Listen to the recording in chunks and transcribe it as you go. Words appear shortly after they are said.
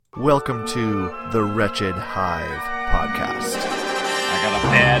Welcome to the Wretched Hive podcast. I got a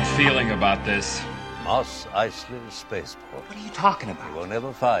bad feeling about this. Moss Iceland Spaceport. What are you talking about? You will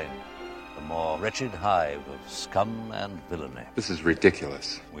never find a more wretched hive of scum and villainy. This is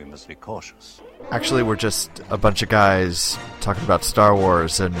ridiculous. We must be cautious. Actually, we're just a bunch of guys talking about Star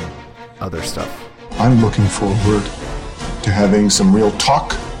Wars and other stuff. I'm looking forward to having some real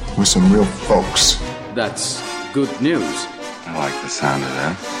talk with some real folks. That's good news. I like the sound of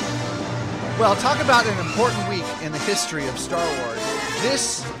that. Well, talk about an important week in the history of Star Wars.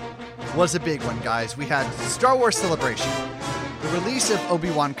 This was a big one, guys. We had Star Wars Celebration, the release of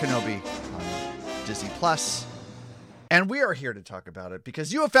Obi-Wan Kenobi on Disney Plus, and we are here to talk about it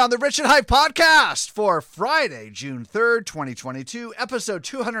because you have found the Wretched Hive podcast for Friday, June 3rd, 2022, episode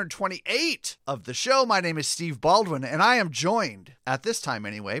 228 of the show. My name is Steve Baldwin, and I am joined, at this time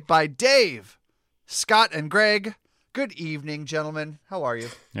anyway, by Dave, Scott, and Greg. Good evening, gentlemen. How are you?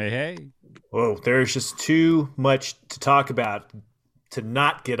 Hey. Whoa, there's just too much to talk about to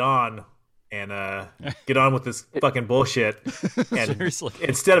not get on and get on with this fucking bullshit. And Seriously.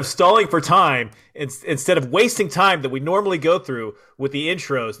 Instead of stalling for time, instead of wasting time that we normally go through with the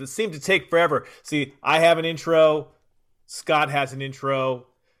intros that seem to take forever. See, I have an intro. Scott has an intro.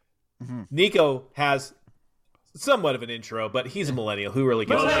 Mm-hmm. Nico has somewhat of an intro, but he's a millennial. Who really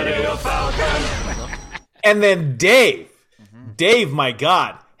gives a shit? And then Dave, my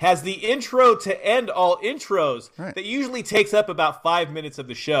God, has the intro to end all intros that usually takes up about 5 minutes of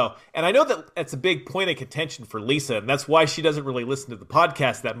the show. And I know that that's a big point of contention for Lisa, and that's why she doesn't really listen to the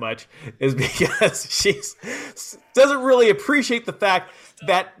podcast that much, is because she doesn't really appreciate the fact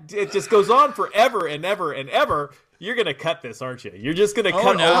that it just goes on forever and ever and ever. You're going to cut this, aren't you? You're just going to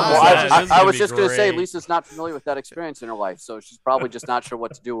cut all this. I was just going to say, Lisa's not familiar with that experience in her life, so she's probably just not sure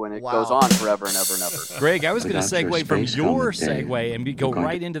what to do when it goes on forever and ever and ever. Greg, I was going to segue from your segue and go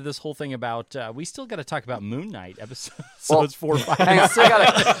right into this whole thing about, we still got to talk about Moon Knight episodes 4, 5, and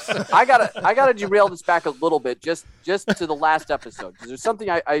 6. I gotta derail this back a little bit, just to the last episode, because there's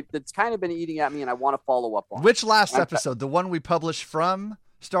something I that's kind of been eating at me and I want to follow up on. Which last episode? The one we published from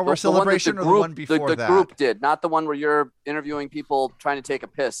Star Wars Celebration, or the one before that? The group did, not the one where you're interviewing people trying to take a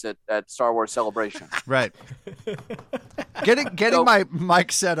piss at Star Wars Celebration. Right. Getting my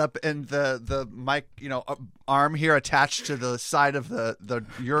mic set up and the mic, arm here attached to the side of the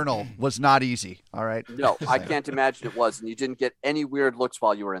urinal was not easy. All right. No, I can't imagine it was, and you didn't get any weird looks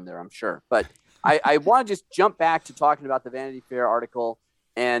while you were in there, I'm sure. But I want to just jump back to talking about the Vanity Fair article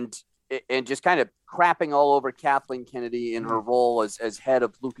and just kind of crapping all over Kathleen Kennedy in her role as head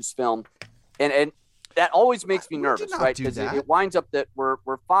of Lucasfilm. And that always makes me nervous, right? Because it winds up that we're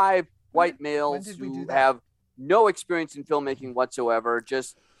five white males who have no experience in filmmaking whatsoever,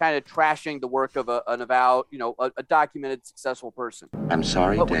 just kind of trashing the work of a documented successful person. I'm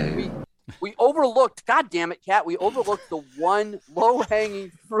sorry, but Dave. We overlooked, God damn it, Kat, we overlooked the one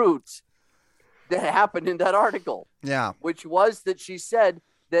low-hanging fruit that happened in that article. Yeah. Which was that she said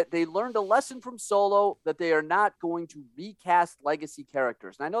that they learned a lesson from Solo, that they are not going to recast legacy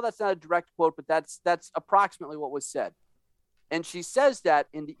characters. And I know that's not a direct quote, but that's approximately what was said. And she says that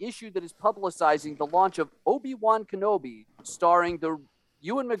in the issue that is publicizing the launch of Obi-Wan Kenobi, starring the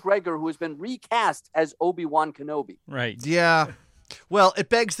Ewan McGregor, who has been recast as Obi-Wan Kenobi. Right. Yeah. Well, it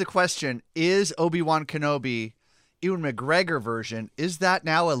begs the question, is Obi-Wan Kenobi, Ewan McGregor version, is that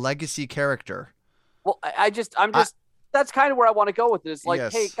now a legacy character? Well, I'm just that's kind of where I want to go with this. Like,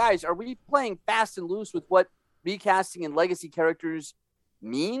 yes. Hey, guys, are we playing fast and loose with what recasting and legacy characters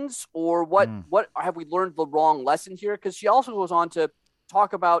means? Or what have we learned the wrong lesson here? Because she also goes on to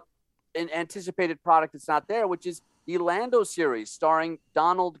talk about an anticipated product that's not there, which is the Lando series starring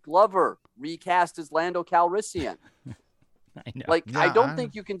Donald Glover, recast as Lando Calrissian. I know. I don't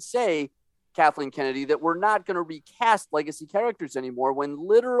think you can say, Kathleen Kennedy, that we're not going to recast legacy characters anymore when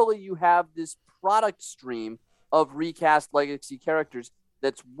literally you have this product stream of recast legacy characters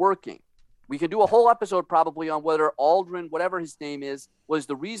that's working. We can do a whole episode probably on whether Aldrin, whatever his name is, was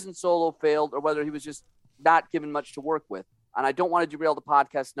the reason Solo failed or whether he was just not given much to work with. And I don't want to derail the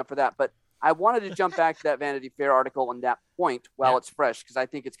podcast enough for that, but I wanted to jump back to that Vanity Fair article on that point while it's fresh, because I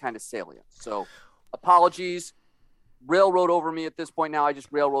think it's kind of salient. So apologies. Railroad over me at this point now. I just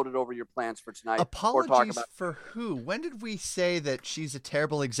railroaded over your plans for tonight. Apologies for who? When did we say that she's a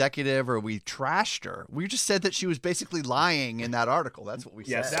terrible executive or we trashed her? We just said that she was basically lying in that article. That's what we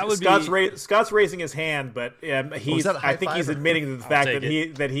said. That would Scott's raising his hand, but I think he's admitting to the fact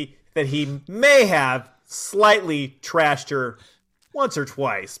that he may have slightly trashed her once or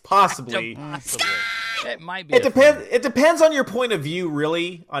twice, possibly. It might be. It depends on your point of view,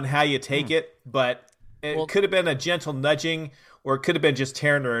 really, on how you take it, but it could have been a gentle nudging, or it could have been just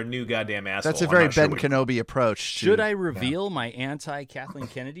tearing her a new goddamn asshole. That's a very I'm not sure Ben Kenobi approach. Should I reveal my anti-Kathleen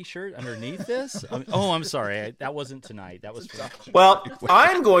Kennedy shirt underneath this? I'm sorry. That wasn't tonight. That was Well,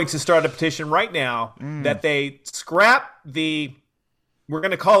 I'm going to start a petition right now that they scrap the... We're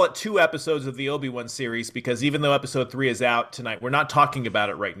going to call it 2 episodes of the Obi-Wan series because even though episode 3 is out tonight, we're not talking about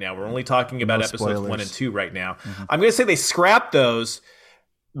it right now. We're only talking about episodes 1 and 2 right now. Mm-hmm. I'm going to say they scrap those,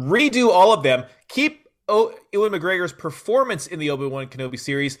 redo all of them, keep Ewan McGregor's performance in the Obi-Wan Kenobi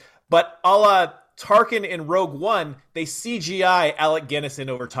series, but a la Tarkin in Rogue One, they CGI Alec Guinness in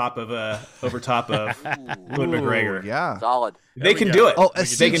over top of Ewan McGregor. Yeah, solid. They can do it. Oh, a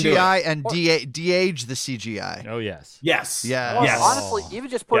CGI and de-age the CGI. Oh yes. Honestly, even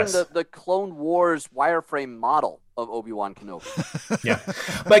just put in the Clone Wars wireframe model of Obi-Wan Kenobi. Yeah,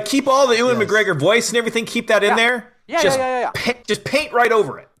 but keep all the Ewan McGregor voice and everything. Keep that in there. Yeah. Just paint right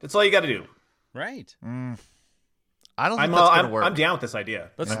over it. That's all you got to do. Right. I don't think that's going to work. I'm down with this idea.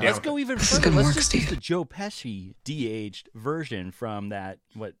 Let's go even further. Let's just use the Joe Pesci de-aged version from that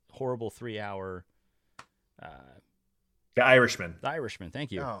horrible 3-hour. The Irishman. The Irishman.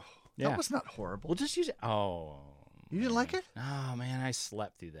 Thank you. Oh, that was not horrible. We'll just use it. Oh, you didn't like it? Oh man, I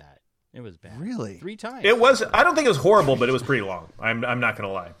slept through that. It was bad. Really? 3 times. It was. I don't think it was horrible, but it was pretty long. I'm not going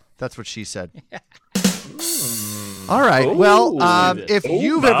to lie. That's what she said. All right. Well, if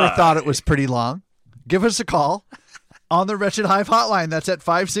you've ever thought it was pretty long, give us a call on the Wretched Hive hotline. That's at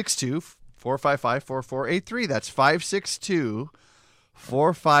 562-455-4483. That's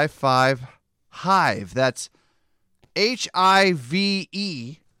 562-455-HIVE. That's HIVE.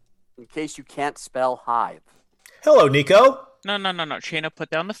 In case you can't spell hive. Hello, Nico. No. Shayna, put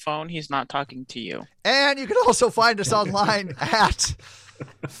down the phone. He's not talking to you. And you can also find us online at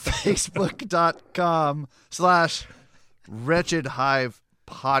facebook.com/Wretched Hive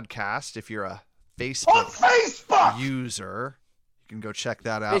Podcast. If you're a Facebook user, you can go check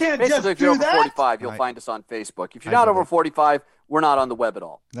that out. Basically, if you're over 45, you'll find us on Facebook. If you're not over 45, we're not on the web at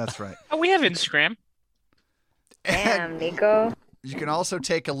all. That's right. Oh, we have Instagram. And Nico. You can also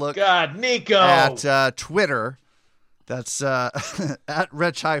take a look Nico. at Twitter. That's at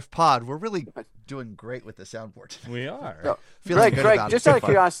Wretched Hive Pod. We're really doing great with the soundboard. We are. So, Greg, just out of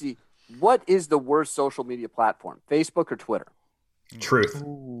curiosity, what is the worst social media platform, Facebook or Twitter? Truth.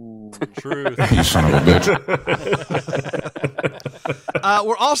 Truth. You son of a bitch.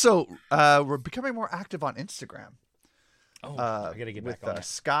 We're also we're becoming more active on Instagram. Oh, I gotta get back with on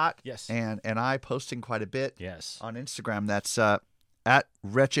Scott. Yes. and I posting quite a bit. Yes. On Instagram. That's at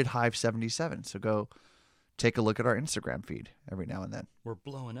Wretched Hive 77. So go take a look at our Instagram feed every now and then. We're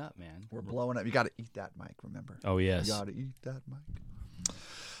blowing up, man. We're blowing up. You got to eat that mic. Remember? Oh yes. You got to eat that mic.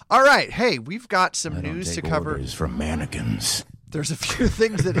 All right. Hey, we've got some news to cover. From mannequins. There's a few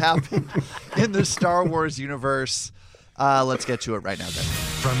things that happen in the Star Wars universe. Let's get to it right now, then.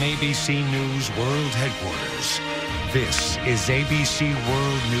 From ABC News World Headquarters, this is ABC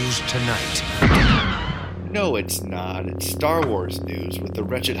World News Tonight. No, it's not. It's Star Wars news with the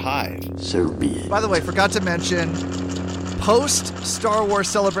Wretched Hive. So be it. By the way, forgot to mention, post Star Wars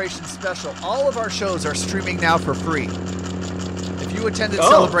Celebration Special, all of our shows are streaming now for free. If you attended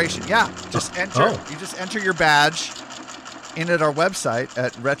Celebration, just enter. You just enter your badge in at our website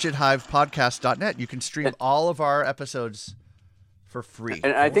at wretchedhivepodcast.net. You can stream all of our episodes for free.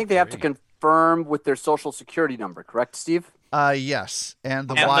 And I think they have to confirm with their social security number, correct, Steve? Yes. And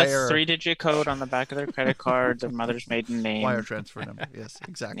the wire. The 3-digit code on the back of their credit card, their mother's maiden name. Wire transfer number. Yes,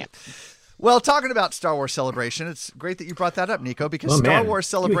 exactly. Yeah. Well, talking about Star Wars Celebration, it's great that you brought that up, Nico, because Star Wars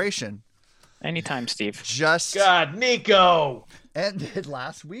Celebration. Anytime, Steve. Nico ended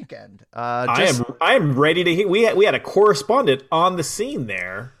last weekend. I am ready to hear. We had a correspondent on the scene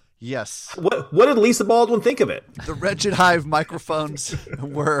there. Yes. What did Lisa Baldwin think of it? The Wretched Hive microphones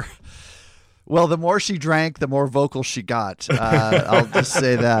were. Well, the more she drank, the more vocal she got. I'll just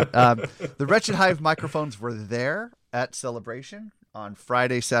say that. The Wretched Hive microphones were there at Celebration on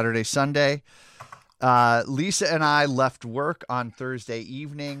Friday, Saturday, Sunday. Lisa and I left work on Thursday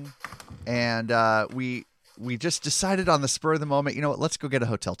evening, and we just decided on the spur of the moment, you know what, let's go get a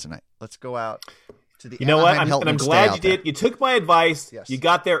hotel tonight. Let's go out to the Anaheim Hilton. I'm glad you did. You took my advice. Yes. You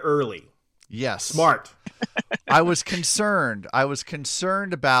got there early. Yes. Smart. I was concerned.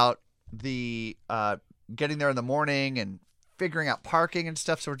 About the getting there in the morning and figuring out parking and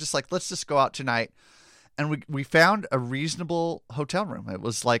stuff. So we're just like, let's just go out tonight. And we found a reasonable hotel room. It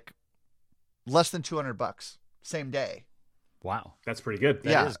was like less than $200 same day. Wow. That's pretty good.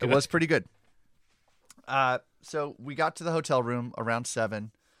 It was pretty good. So we got to the hotel room around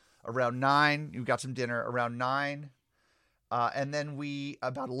 7, around 9, you got some dinner around 9. And then we,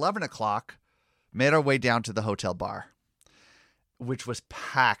 about 11 o'clock, made our way down to the hotel bar. which was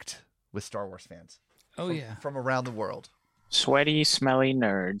packed with Star Wars fans. Oh, yeah. From around the world. Sweaty, smelly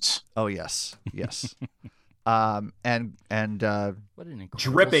nerds. Oh, yes. And what an incredible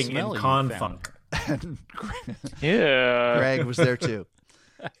dripping smell in you con found. funk. Yeah. Greg was there too.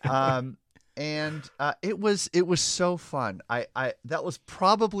 It was so fun. I that was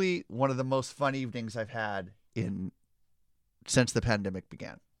probably one of the most fun evenings I've had since the pandemic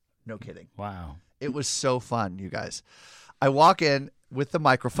began. No kidding. Wow. It was so fun, you guys. I walk in with the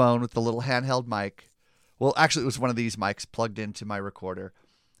microphone, with the little handheld mic. Well, actually, it was one of these mics plugged into my recorder.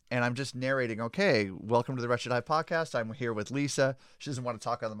 And I'm just narrating, okay, welcome to the Wretched Hive podcast. I'm here with Lisa. She doesn't want to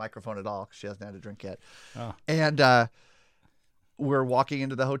talk on the microphone at all because she hasn't had a drink yet. Oh. And we're walking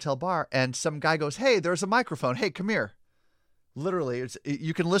into the hotel bar, and some guy goes, hey, there's a microphone. Hey, come here. Literally,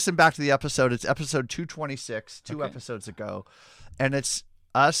 you can listen back to the episode. It's episode 226, two episodes ago. And it's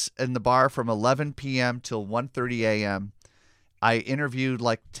us in the bar from 11 p.m. till 1:30 a.m. I interviewed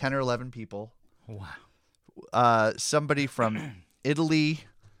like 10 or 11 people. Wow. Somebody from Italy.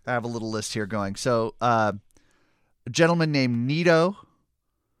 I have a little list here going. So a gentleman named Nito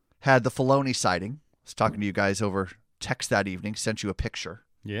had the Filoni sighting. I was talking to you guys over text that evening. Sent you a picture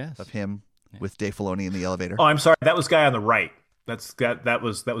of him with Dave Filoni in the elevator. Oh, I'm sorry. That was guy on the right. That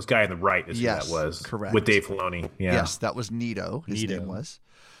was guy on the right. Is who that was correct. With Dave Filoni. Yeah. Yes, that was Nito. His name was.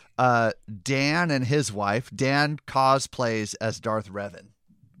 Dan and his wife. Dan cosplays as Darth Revan.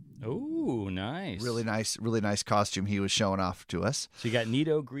 Oh, nice. Really nice costume he was showing off to us. So you got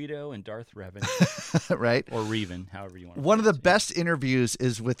Nito, Greedo, and Darth Revan. Right? Or Revan, however you want to One of the best interviews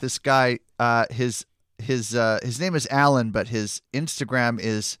is with this guy. His name is Alan, but his Instagram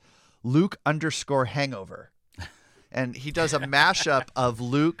is Luke_hangover. And he does a mashup of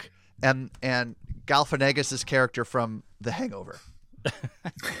Luke and Galifianakis' character from The Hangover.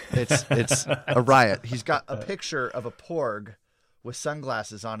 It's a riot. He's got a picture of a porg with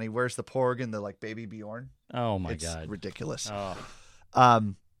sunglasses on. He wears the porg in the like baby Bjorn. Oh my God, it's ridiculous. Oh.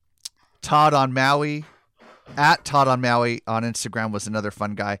 Todd on Maui, at Todd on Maui on Instagram was another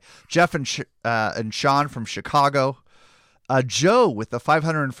fun guy. Jeff and Sean from Chicago. Joe with the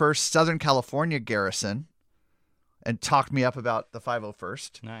 501st Southern California Garrison, and talked me up about the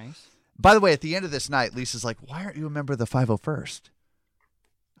 501st. Nice. By the way, at the end of this night, Lisa's like, "Why aren't you a member of the 501st?"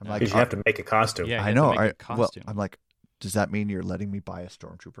 I'm like, "Because you have to make a costume." Yeah, I know. Well, I'm like, does that mean you're letting me buy a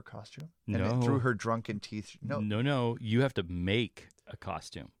stormtrooper costume? No. And through her drunken teeth, no. You have to make a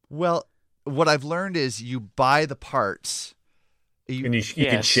costume. Well, what I've learned is you buy the parts. And you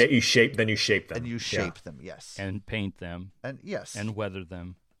can shape them. And you shape them, yes. And paint them. And yes. And weather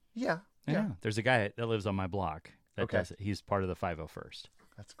them. Yeah. There's a guy that lives on my block that does it. He's part of the 501st.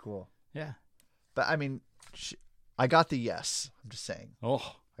 That's cool. Yeah. But I mean, I got the yes. I'm just saying.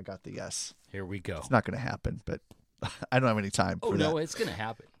 Oh, I got the yes. Here we go. It's not going to happen, but I don't have any time for that. Oh, no, it's going to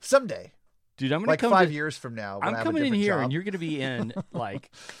happen. Someday. Dude, I'm going to come 5 years from now. I'm coming in here and you're going to be in like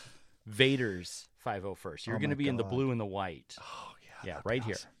Vader's 501st. You're going to be in the blue and the white. Oh, yeah. Yeah, right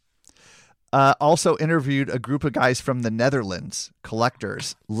here. Also interviewed a group of guys from the Netherlands,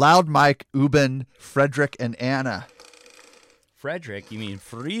 collectors. Loud Mike, Uben, Frederick, and Anna. Frederick? You mean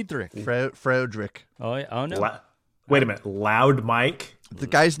Friedrich? Frederick. Oh, yeah. Oh no. Wait a minute. Loud Mike? The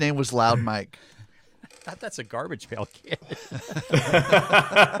guy's name was Loud Mike. I thought that's a garbage pail kid.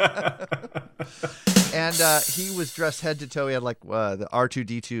 And he was dressed head to toe. He had like the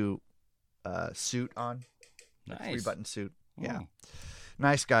R2-D2 suit on. Nice. 3-button suit. Oh. Yeah.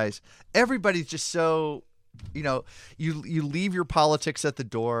 Nice guys. Everybody's just so, you leave your politics at the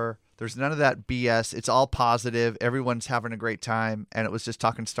door. There's none of that BS. It's all positive. Everyone's having a great time. And it was just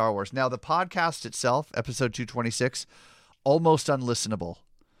talking Star Wars. Now, the podcast itself, episode 226, almost unlistenable.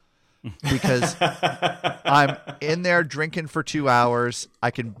 Because I'm in there drinking for 2 hours.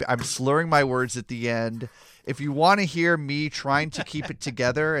 I'm slurring my words at the end. If you want to hear me trying to keep it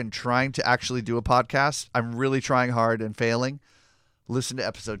together and trying to actually do a podcast, I'm really trying hard and failing. Listen to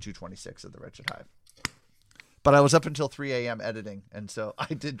episode 226 of The Wretched Hive. But I was up until 3 a.m. editing, and so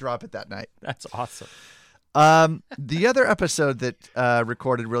I did drop it that night. That's awesome. The other episode that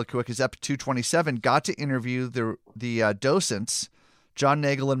recorded real quick is episode 227. Got to interview the docents, John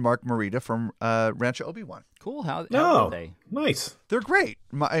Nagel and Mark Morita from Rancho Obi-Wan. Cool. How are they? Nice. They're great.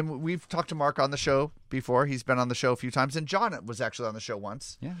 We've talked to Mark on the show before. He's been on the show a few times, and John was actually on the show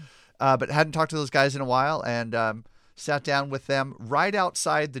once. Yeah. But hadn't talked to those guys in a while, and sat down with them right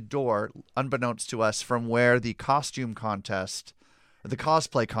outside the door, unbeknownst to us, from where the costume contest, the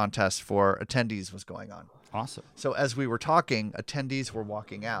cosplay contest for attendees was going on. Awesome. So as we were talking, attendees were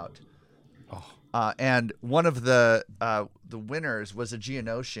walking out. Oh. And one of the winners was a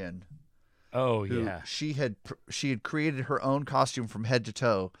Geonosian Oh, who yeah. she had created her own costume from head to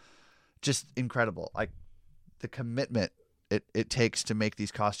toe. Just incredible. Like the commitment it takes to make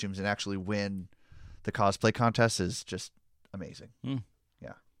these costumes and actually win the cosplay contest is just amazing. Yeah.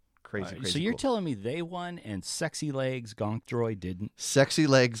 Crazy, crazy So you're cool. telling me they won and Sexy Legs Gonk Droid didn't? Sexy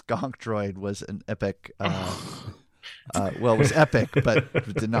Legs Gonk Droid was an epic. It was epic, but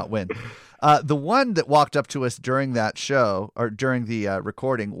did not win. The one that walked up to us during that show or during the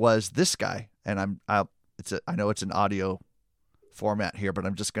recording was this guy, and I know it's an audio format here, but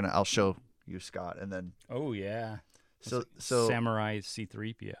I'll show you, Scott, and then. Oh yeah. So Samurai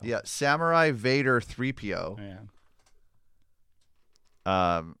C-3PO. Yeah, Samurai Vader 3PO.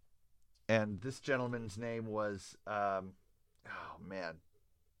 Yeah. And this gentleman's name was, I'm going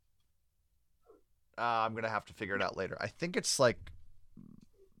to have to figure it out later. I think it's like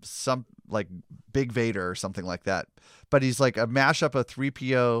some like Big Vader or something like that. But he's like a mashup of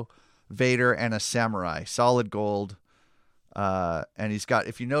 3PO, Vader, and a samurai, solid gold. And he's got,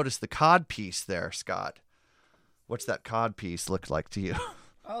 if you notice the cod piece there, Scott, what's that cod piece look like to you?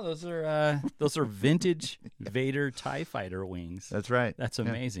 Oh, those are vintage Vader TIE Fighter wings. That's right. That's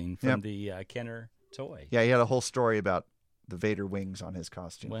amazing from the Kenner toy. Yeah, he had a whole story about the Vader wings on his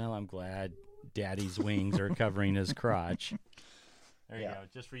costume. Well, I'm glad Daddy's wings are covering his crotch. There you go,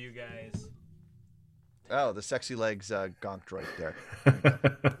 just for you guys. Oh, the Sexy Legs Gonk Droid there.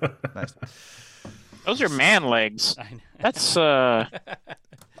 Nice. Those are man legs. That's Oh,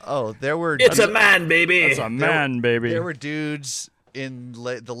 there were. It's a man, baby. It's a man, baby. There were dudes in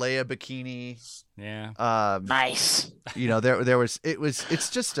the Leia bikini. Yeah. Nice. You know, there was. It's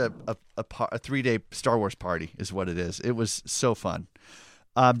just a 3-day Star Wars party, is what it is. It was so fun.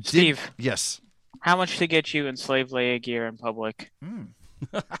 Steve. Yes. How much to get you in slave Leia gear in public?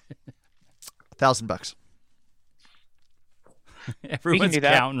 $1,000. Everyone's do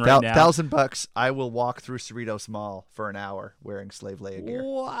that. counting right now. $1,000. I will walk through Cerritos Mall for an hour wearing slave Leia gear.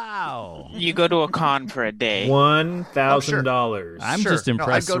 Wow. You go to a con for a day. $1,000. I'm just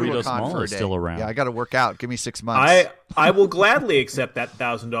impressed I'd go to a Cerritos con Mall for a is day. still around. Yeah, I got to work out. Give me 6 months. I will gladly accept that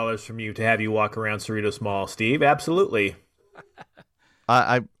 $1,000 from you to have you walk around Cerritos Mall, Steve. Absolutely.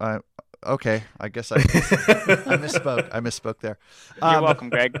 Okay. I guess I misspoke. I misspoke there. You're welcome,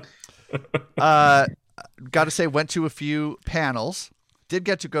 Greg. Got to say, went to a few panels. Did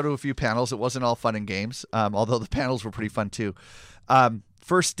get to go to a few panels. It wasn't all fun and games, although the panels were pretty fun too.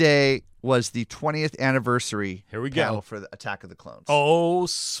 First day was the 20th anniversary. Here we panel go for the Attack of the Clones. Oh,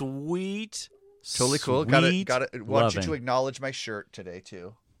 sweet. Totally cool. Sweet Got it. Want you to lovin'. acknowledge my shirt today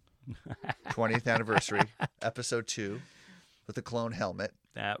too. 20th anniversary, episode 2, with the clone helmet.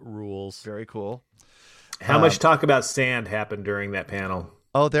 That rules. Very cool. How much talk about sand happened during that panel?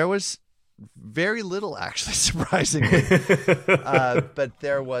 Oh, there was very little, actually, surprisingly. But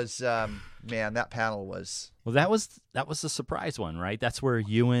there was, that panel was. Well, that was the surprise one, right? That's where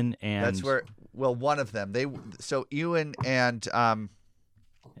Ewan and one of them. Ewan and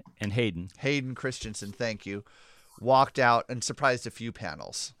Hayden Christensen, thank you, walked out and surprised a few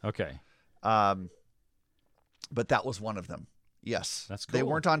panels. Okay. But that was one of them. Yes. That's cool. They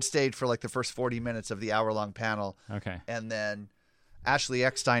weren't on stage for like the first 40 minutes of the hour-long panel. Okay. And then Ashley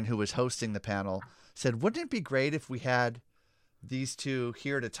Eckstein, who was hosting the panel, said, wouldn't it be great if we had these two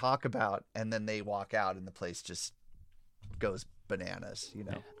here to talk about, and then they walk out and the place just goes bananas, you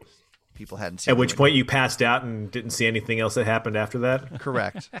know? Yeah. People hadn't seen. At which point you passed out and didn't see anything else that happened after that?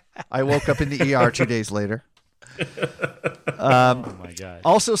 Correct. I woke up in the ER 2 days later. Oh my God.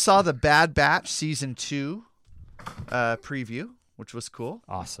 Also saw the Bad Batch season 2 preview, which was cool.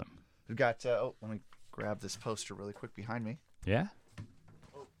 Awesome. We got let me grab this poster really quick behind me. Yeah.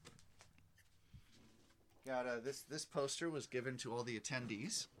 Got this poster was given to all the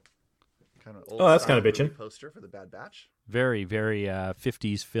attendees. Kind of old. Oh, that's kind of bitchin'. Poster for the Bad Batch. Very, very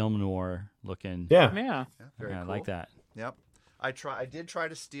 50s film noir looking. Yeah. Very cool. I like that. Yep. I did try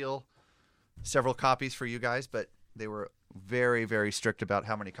to steal several copies for you guys, but they were very, very strict about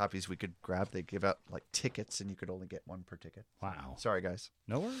how many copies we could grab. They give out like tickets, and you could only get one per ticket. Wow. Sorry, guys.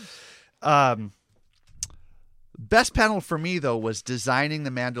 No worries. Best panel for me though was designing the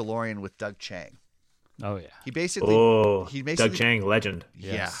Mandalorian with Doug Chang. Oh yeah. He basically Doug Chang, legend.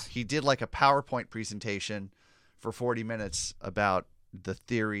 Yeah, Yes. he did like a PowerPoint presentation for 40 minutes about the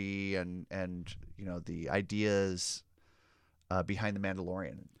theory and you know the ideas behind the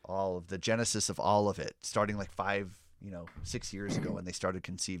Mandalorian, all of the genesis of all of it, starting like 6 years ago when they started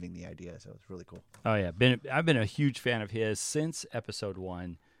conceiving the idea. So it was really cool. Oh yeah, I've been a huge fan of his since episode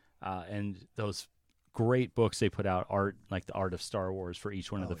 1, and those great books they put out, like the Art of Star Wars for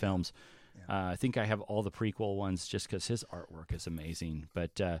each one of the films. Yeah. I think I have all the prequel ones just because his artwork is amazing.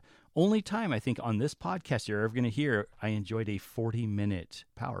 But only time I think on this podcast you're ever going to hear I enjoyed a 40-minute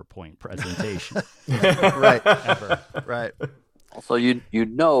PowerPoint presentation. Right. Ever. Right. Also, you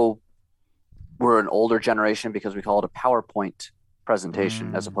know we're an older generation because we call it a PowerPoint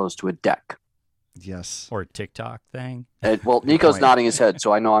presentation as opposed to a deck. Yes. Or a TikTok thing. Well, Nico's nodding his head,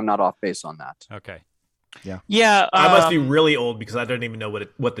 so I know I'm not off base on that. Okay. Yeah. I must be really old because I don't even know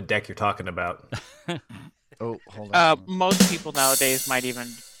what the deck you're talking about. Oh, hold on. Most people nowadays might even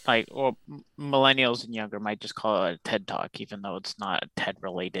or millennials and younger might just call it a TED Talk, even though it's not a TED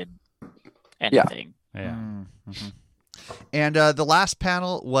related anything. Yeah. Mm-hmm. And the last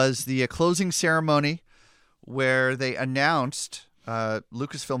panel was the closing ceremony where they announced,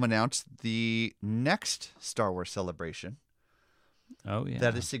 Lucasfilm announced the next Star Wars celebration. Oh, yeah.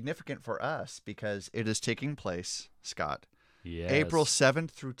 That is significant for us because it is taking place, Scott, Yes. April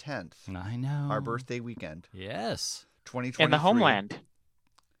 7th through 10th. I know. Our birthday weekend. Yes. 2023. In the homeland.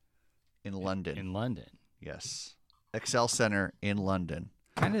 In London. In London. Yes. Excel Center in London.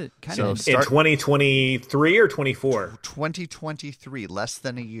 Kind of. So In 2023 or 24? 2023, less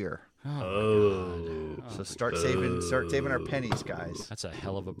than a year. Oh. So start saving our pennies, guys. That's a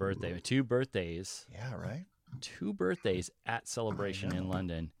hell of a birthday. 2 birthdays. Yeah, right? 2 birthdays at Celebration in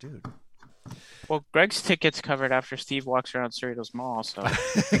London. Dude. Well, Greg's ticket's covered after Steve walks around Cerritos Mall, so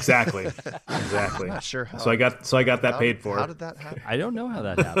Exactly. Not sure how. So I got that paid for. How did that happen? I don't know how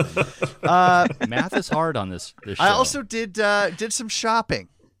that happened. Math is hard on this show. I also did some shopping.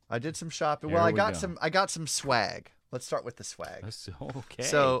 I did some shopping. There Well, we go. I got some swag. Let's start with the swag. Okay.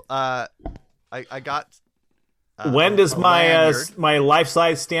 So, I got. When does a my lanyard. my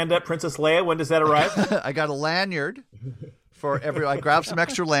life-size stand-up Princess Leia? When does that arrive? I got a lanyard for I grabbed some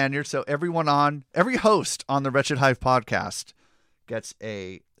extra lanyards, so every host on the Wretched Hive podcast gets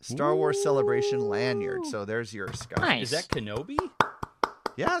a Star Wars Celebration lanyard. So there's yours, Scott. Nice. Is that Kenobi?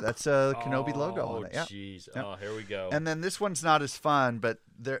 Yeah, that's a Kenobi logo on it. Yeah. Jeez. Yep. Oh, here we go. And then this one's not as fun, but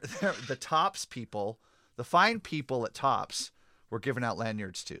they're the Tops people, the fine people at Tops, were giving out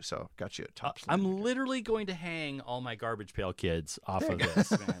lanyards too. So got you a Tops. I'm literally going to hang all my Garbage Pail Kids off of this,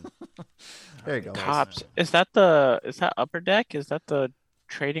 man. There you go. Tops. Is that Upper Deck? Is that the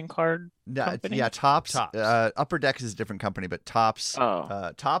trading card company? Yeah, Tops. Upper Deck is a different company, but Tops.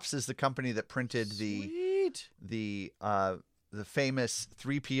 Oh. Tops is the company that printed the famous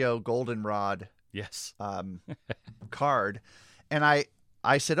 3PO Goldenrod. Yes. Card, and I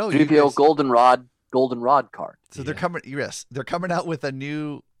said, "Oh, 3PO Goldenrod card." So they're coming. Yes, they're coming out with a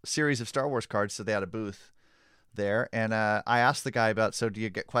new series of Star Wars cards. So they had a booth there, and I asked the guy about. So do you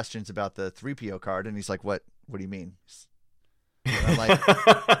get questions about the 3PO card? And he's like, "What? What do you mean?" And I'm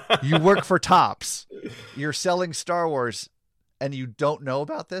like, "You work for Tops. You're selling Star Wars, and you don't know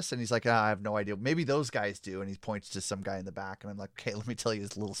about this?" And he's like, "I have no idea. Maybe those guys do." And he points to some guy in the back, and I'm like, "Okay, let me tell you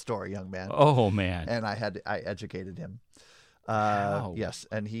this little story, young man." Oh man. And I educated him. Wow. Yes,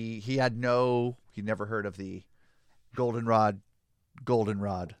 and he never heard of the Goldenrod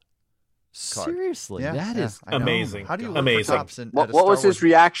card. Seriously, Yeah, that yeah, is I know. amazing. How do you work Amazing. for Tops at a What Star was his Wars-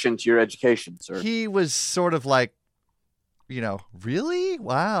 reaction to your education, sir? He was sort of like, really?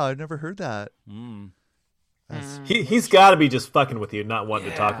 Wow, I never heard that. He's got to be just fucking with you, not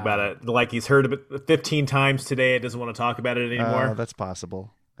wanting to talk about it. Like he's heard of it 15 times today. It doesn't want to talk about it anymore. That's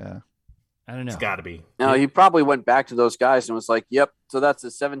possible. Yeah. I don't know. It's got to be. No, he probably went back to those guys and was like, "Yep, so that's the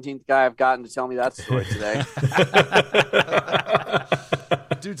 17th guy I've gotten to tell me that story today."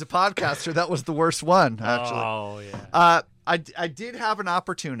 Dude's a podcaster. That was the worst one, actually. Oh yeah. I did have an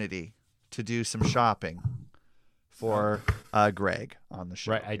opportunity to do some shopping for Greg on the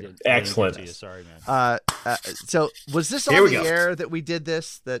show. Right, I did. Excellent. I didn't get to you. Sorry, man. So was this Here on we the go. air that we did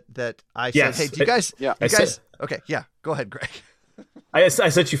this? That I Yes. said, hey, do you guys? Yeah. You I guys? said- Okay, yeah. Go ahead, Greg. I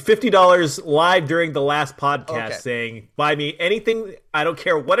sent you $50 live during the last podcast Okay. saying, buy me anything. I don't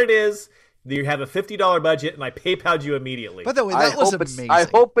care what it is. You have a $50 budget, and I PayPal'd you immediately. By the way, that was amazing. I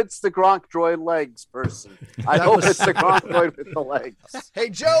hope it's the Gronk droid legs person. I That hope was- it's the Gronk droid with the legs. Hey,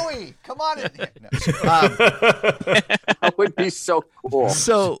 Joey, come on in here. No. That would be so cool.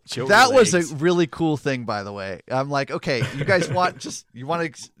 So Joey that was legs. a really cool thing, by the way. I'm like, okay, you guys you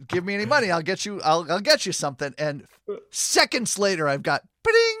want to give me any money? I'll get you something. And seconds later, I've got,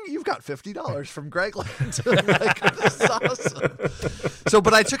 ba-ding, you've got $50 from Greg Land. Like, this is awesome. So,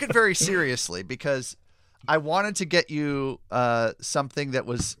 but I took it very seriously because I wanted to get you something that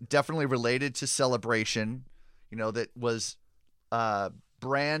was definitely related to Celebration, that was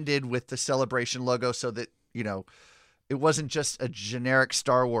branded with the Celebration logo so that, it wasn't just a generic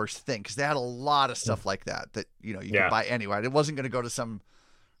Star Wars thing, because they had a lot of stuff like that you could buy anywhere. It wasn't going to go to some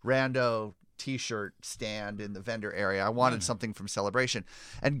rando T-shirt stand in the vendor area. I wanted something from Celebration,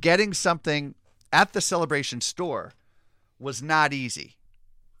 and getting something at the Celebration store was not easy.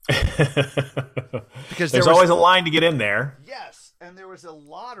 Because there's always a line to get in there. Yes, and there was a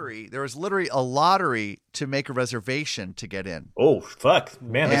lottery. There was literally a lottery to make a reservation to get in. Oh, fuck.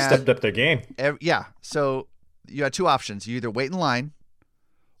 Man, they stepped up their game. Yeah, so you had two options. You either wait in line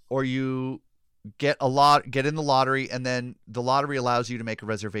or you get in the lottery, and then the lottery allows you to make a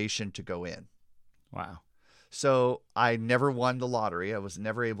reservation to go in. Wow. So I never won the lottery. I was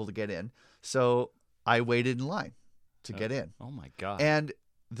never able to get in. So I waited in line to get in. Oh my God. And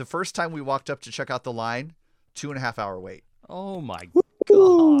the first time we walked up to check out the line, 2.5 hour wait. Oh my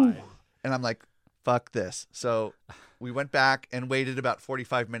God. And I'm like, fuck this. So we went back and waited about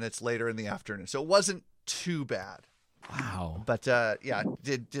 45 minutes later in the afternoon. So it wasn't too bad. Wow. But yeah,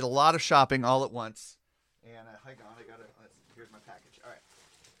 did a lot of shopping all at once. And hang on, here's my package.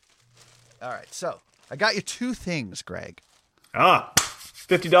 All right. So I got you two things, Greg.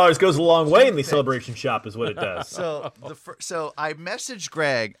 $50 goes a long way in the Celebration shop, is what it does. So I messaged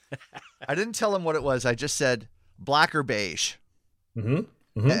Greg. I didn't tell him what it was. I just said black or beige.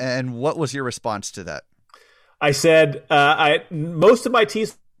 Mm-hmm. And what was your response to that? I said most of my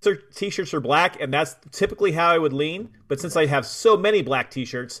T-shirts are black, and that's typically how I would lean. But since I have so many black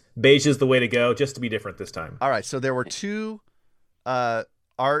T-shirts, beige is the way to go, just to be different this time. All right. So there were two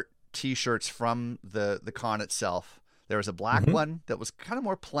art T-shirts from the con itself. There was a black one that was kind of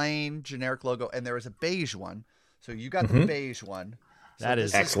more plain, generic logo, and there was a beige one. So you got the beige one. So that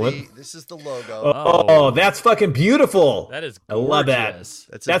is excellent. This is the logo. Oh, that's fucking beautiful. That is gorgeous. I love that.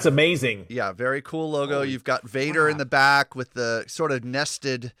 That's amazing. Yeah, very cool logo. You've got Vader in the back with the sort of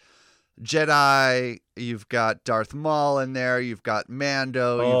nested Jedi. You've got Darth Maul in there. You've got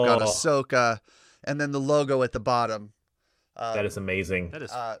Mando. You've got Ahsoka. And then the logo at the bottom. That is amazing. That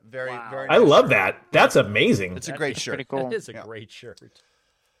is very, very nice. I love that. That's amazing. It's a great shirt. Pretty cool. That is a great shirt.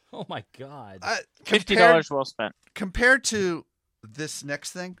 Oh my God. $50 well spent. Compared to this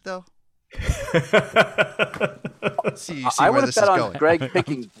next thing, though. see I where would this have is bet on going. Greg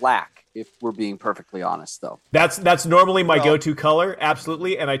picking black, if we're being perfectly honest, though. That's normally my go-to color,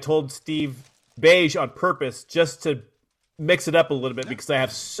 absolutely. And I told Steve beige on purpose just to mix it up a little bit because I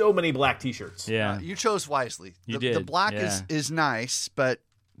have so many black T-shirts. Yeah. You chose wisely. You The did, black yeah. is nice, but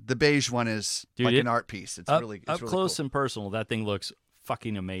the beige one is like an art piece. It's really up really close cool. and personal. That thing looks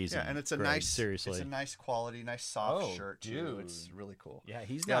fucking amazing. Yeah, and it's a Greg, seriously. It's a nice quality, nice soft shirt too. It's really cool. Yeah,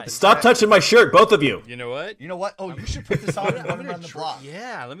 he's Yeah, nice. Stop touching my shirt, both of you. You know what? You know what? Oh, you should put this on and run around the block.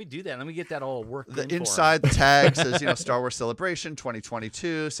 Yeah, let me do that. Let me get that all worked. The inside the tag says Star Wars Celebration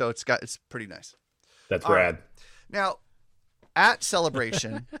 2022, so it's pretty nice. That's rad. Now, at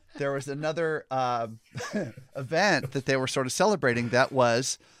Celebration, there was another event that they were sort of celebrating. That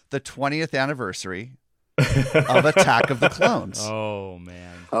was the 20th anniversary of Attack of the Clones. Oh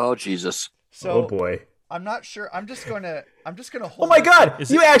man. Oh Jesus. So, oh boy. I'm not sure. I'm just gonna hold. Oh my God!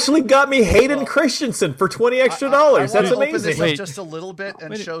 You actually got me Hayden Christensen for $20 extra. That's Open amazing. this up just a little bit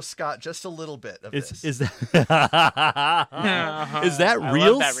and show Scott just a little bit of this. Is that is that I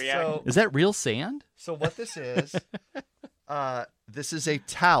real? love that reaction. Is that real sand? So what this is a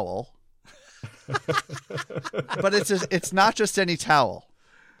towel, but it's not just any towel.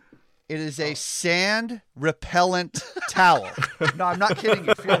 It is a sand repellent towel. No, I'm not kidding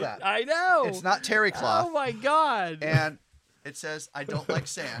you. Feel that. I know. It's not terry cloth. Oh my God. And it says, "I don't like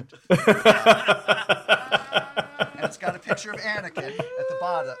sand." And it's got a picture of Anakin at the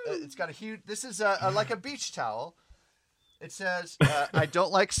bottom. It's got a huge. This is like a beach towel. It says, "I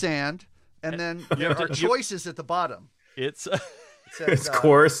don't like sand," and then there are choices at the bottom. It says, It's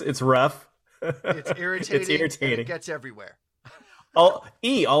coarse. It's rough. It's irritating. It's irritating. And it gets everywhere. All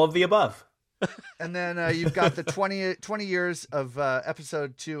of the above. And then you've got the 20 years of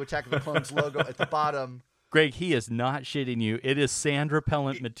Episode 2 Attack of the Clones logo at the bottom. Greg, he is not shitting you. It is sand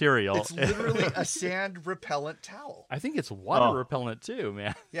repellent material. It's literally a sand repellent towel. I think it's water repellent too,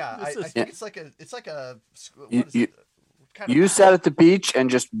 man. Yeah, I think it's like a. You sat at the beach and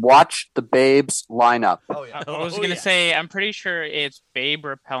just watched the babes line up. Oh yeah. I was gonna say, I'm pretty sure it's babe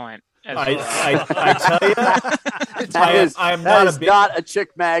repellent. I tell you, I'm not a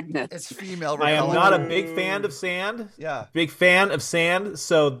chick magnet. It's female. I am not a big fan of sand. Yeah, big fan of sand.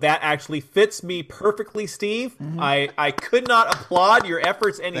 So that actually fits me perfectly, Steve. Mm-hmm. I could not applaud your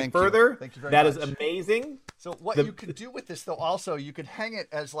efforts any further. Thank you very That much. is amazing. So what you could do with this, though, also you could hang it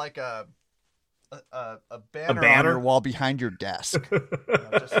as like a banner on your wall behind your desk. Just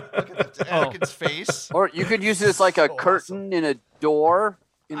look at Anakin's face. Or you could use it as like a curtain in a door.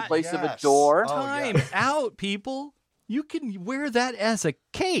 In place of a door. Time out, people. You can wear that as a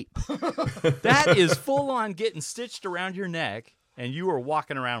cape. That is full on getting stitched around your neck, and you are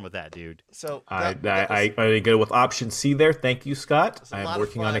walking around with that, dude. So I go with option C there. Thank you, Scott. I am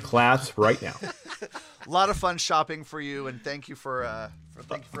working on a class right now. A lot of fun shopping for you, and thank you for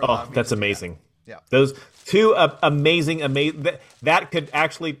allowing me that's to do amazing. that. Yeah, those two amazing. That could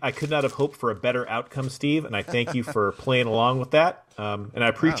actually, I could not have hoped for a better outcome, Steve. And I thank you for playing along with that. And I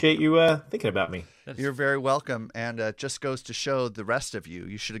appreciate you thinking about me. You're very welcome. And it just goes to show the rest of you.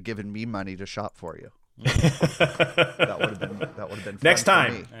 You should have given me money to shop for you. That would have been fun next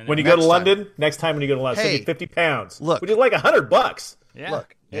time for me. when you go to London. Next time when you go to London, send me 50 pounds. Look, which is like $100. Yeah.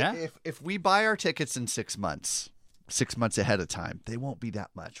 Look, yeah. If we buy our tickets in 6 months ahead of time, they won't be that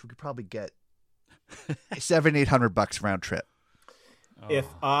much. We could probably get $700-800 round trip. If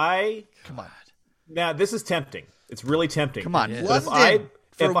I come on, now this is tempting. It's really tempting. Come on, yeah. London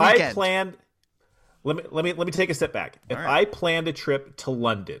if I planned, let me take a step back. If I planned a trip to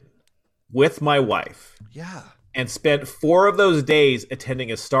London with my wife, and spent 4 of those days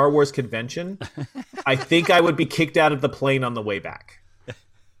attending a Star Wars convention, I think I would be kicked out of the plane on the way back.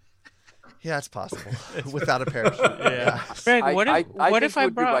 Yeah, it's possible without a parachute. Yeah. Greg, what if I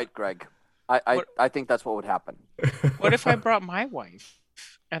would brought? Be right, Greg. I think that's what would happen. What if I brought my wife,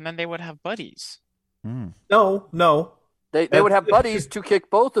 and then they would have buddies? No. They would have buddies to kick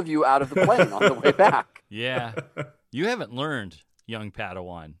both of you out of the plane on the way back. Yeah, you haven't learned, young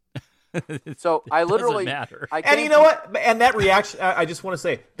Padawan. So I literally matter. And you know what? And that reaction, I just want to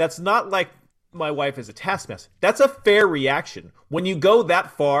say, that's not like my wife is a taskmaster. That's a fair reaction. When you go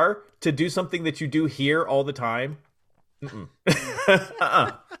that far to do something that you do here all the time, it's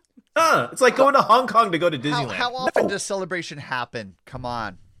like going to Hong Kong to go to Disneyland. How often does Celebration happen? Come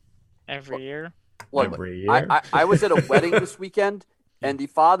on. Every year. Look, every year. I was at a wedding this weekend, and the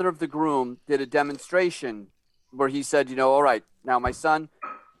father of the groom did a demonstration where he said, all right, now my son,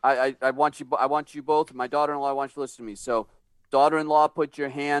 I want you both, and my daughter-in-law, I want you to listen to me. So, daughter-in-law, put your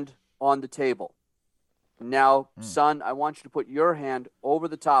hand on the table. Now, son, I want you to put your hand over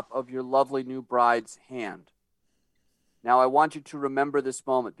the top of your lovely new bride's hand. Now, I want you to remember this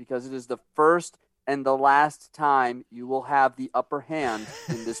moment because it is the first and the last time you will have the upper hand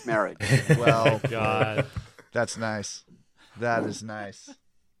in this marriage. Well, God, that's nice. That is nice.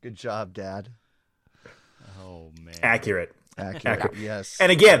 Good job, Dad. Oh man, Accurate. Yes.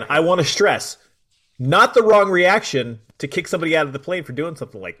 And again, I want to stress, not the wrong reaction to kick somebody out of the plane for doing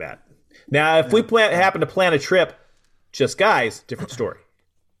something like that. Now, if we happen to plan a trip, just guys, different story.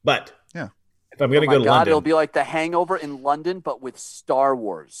 But if I'm going to go to London, it'll be like The Hangover in London, but with Star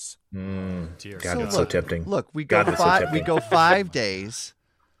Wars. Dear God, that's so tempting. Look, we go 5 days.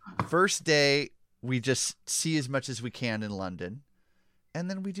 First day, we just see as much as we can in London, and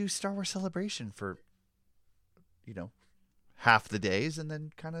then we do Star Wars Celebration for, half the days, and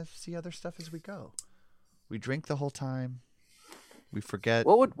then kind of see other stuff as we go. We drink the whole time. We forget.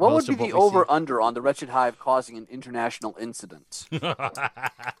 What would be the over-under on the Wretched Hive causing an international incident?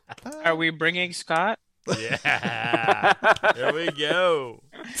 Are we bringing Scott? Yeah. There we go.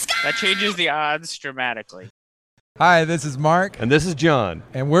 That changes the odds dramatically. Hi, this is Mark. And this is John.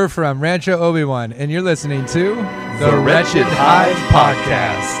 And we're from Rancho Obi-Wan. And you're listening to The Wretched Hive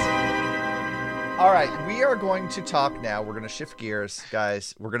Podcast. All right, we are going to talk now. We're going to shift gears,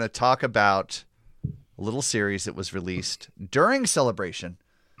 guys. We're going to talk about a little series that was released during Celebration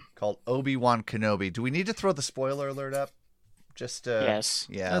called Obi-Wan Kenobi. Do we need to throw the spoiler alert up? Just yes.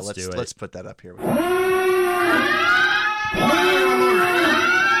 Yeah, let's put that up here.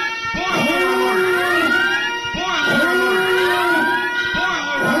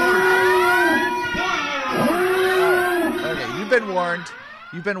 Okay, you've been warned.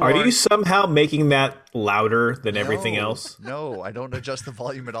 Are you somehow making that louder than everything else? No, I don't adjust the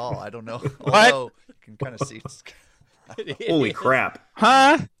volume at all. I don't know. What? Although you can kind of see. Holy crap.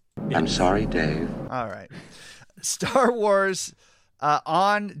 Huh? I'm sorry, Dave. All right. Star Wars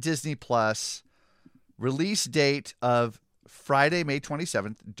on Disney Plus, release date of Friday, May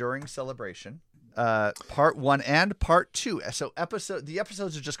 27th during Celebration. Part 1 and Part 2. So the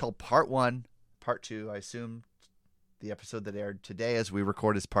episodes are just called Part 1, Part 2. I assume the episode that aired today as we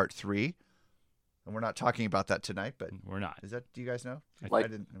record is Part 3. And we're not talking about that tonight, but we're not. Is that, do you guys know?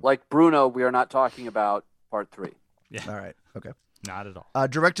 Like Bruno, we are not talking about Part 3. Yeah. All right. Okay. Not at all.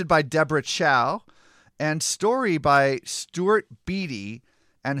 Directed by Deborah Chow and story by Stuart Beattie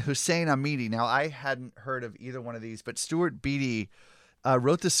and Hussein Amidi. Now, I hadn't heard of either one of these, but Stuart Beattie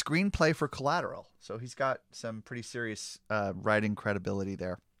wrote the screenplay for Collateral. So he's got some pretty serious writing credibility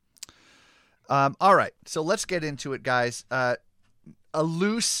there. All right. So let's get into it, guys. a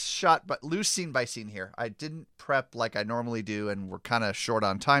loose scene by scene here. I didn't prep like I normally do, and we're kind of short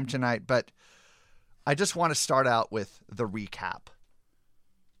on time tonight, but I just want to start out with the recap.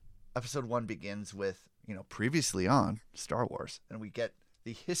 Episode 1 begins with, previously on Star Wars, and we get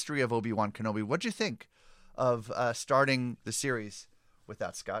the history of Obi-Wan Kenobi. What'd you think of starting the series with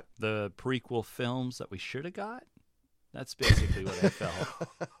that, Scott? The prequel films that we should have got? That's basically what I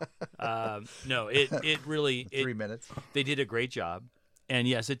felt. No, it really... 3 minutes. They did a great job. And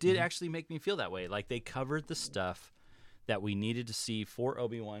yes, it did actually make me feel that way. Like, they covered the stuff that we needed to see for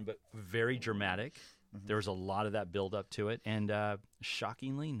Obi-Wan, but very dramatic. There was a lot of that build up to it. And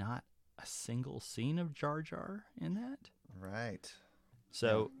shockingly, not a single scene of Jar Jar in that. Right.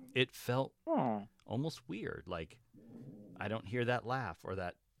 So it felt almost weird. Like, I don't hear that laugh or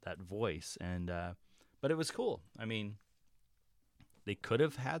that voice. And but it was cool. I mean, they could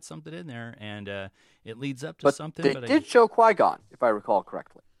have had something in there, and it leads up to something. They did show Qui-Gon, if I recall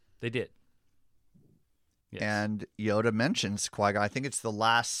correctly. They did. Yes. And Yoda mentions Qui-Gon. I think it's the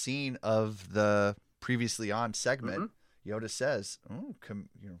last scene of the previously on segment. Yoda says,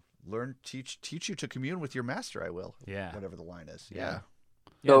 teach you to commune with your master, I will. Yeah. Whatever the line is. Yeah.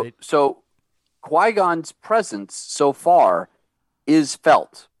 So Qui-Gon's presence so far is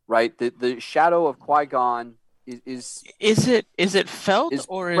felt, right? The shadow of Qui-Gon is it felt,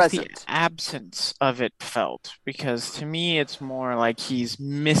 or present. is the absence of it felt? Because to me, it's more like he's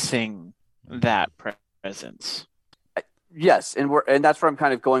missing that presence. Yes, and that's where I'm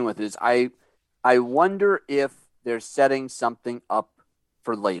kind of going with it. Is I wonder if they're setting something up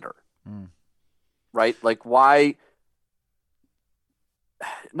for later, right? Like why?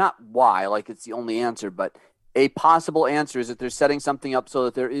 Not why, like it's the only answer, but a possible answer is that they're setting something up so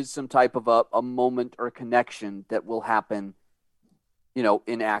that there is some type of a moment or connection that will happen,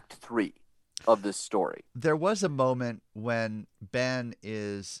 in Act 3 of this story. There was a moment when Ben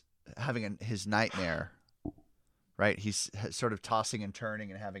is having his nightmare, right? He's sort of tossing and turning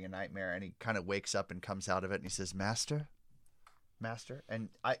and having a nightmare, and he kind of wakes up and comes out of it, and he says, "Master." And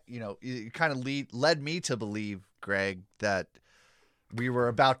it kind of led me to believe, Greg, that we were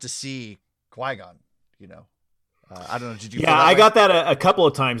about to see Qui-Gon, I don't know. Did you? Yeah, I got that a couple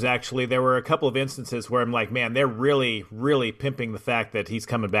of times, actually. There were a couple of instances where I'm like, man, they're really, really pimping the fact that he's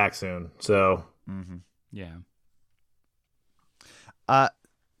coming back soon. So, yeah.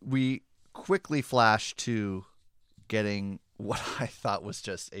 We quickly flash to getting what I thought was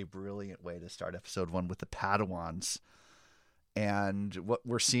just a brilliant way to start episode 1 with the Padawans. And what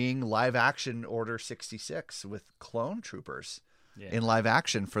we're seeing live action Order 66 with clone troopers in live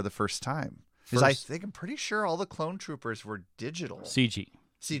action for the first time. Because I'm pretty sure all the clone troopers were digital. CG.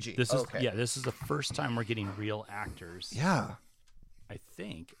 This is the first time we're getting real actors. Yeah. I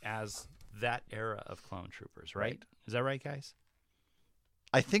think as that era of clone troopers, right? Is that right, guys?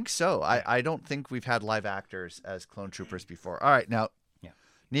 I think so. I don't think we've had live actors as clone troopers before. All right, now,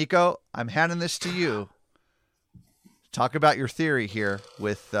 Nico, I'm handing this to you. Talk about your theory here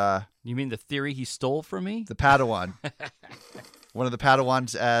with... you mean the theory he stole from me? The Padawan. One of the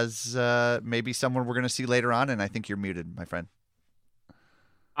Padawans as maybe someone we're going to see later on, and I think you're muted, my friend.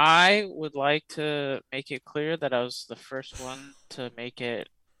 I would like to make it clear that I was the first one to make it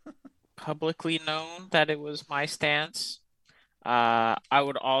publicly known that it was my stance. I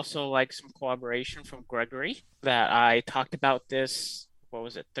would also like some cooperation from Gregory that I talked about this, what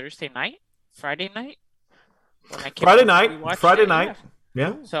was it, Thursday night? Friday night? Friday night.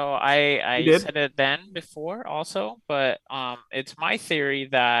 Yeah. So I said it then before also, but it's my theory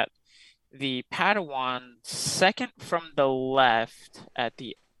that the Padawan second from the left at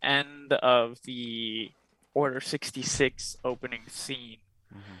the end of the Order 66 opening scene,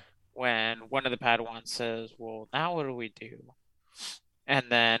 when one of the Padawans says, "Well, now what do we do?" And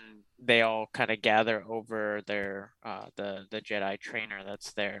then they all kind of gather over their the Jedi trainer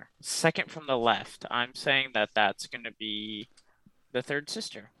that's there. Second from the left, I'm saying that that's going to be the third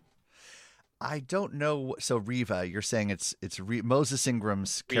sister. I don't know. So Reva, you're saying it's Moses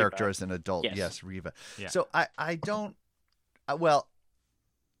Ingram's character as an adult. Yes, Reva. Yeah. So I don't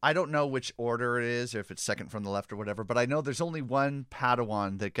know which order it is, or if it's second from the left or whatever, but I know there's only one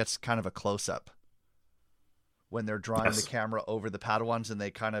Padawan that gets kind of a close-up when they're drawing the camera over the Padawans, and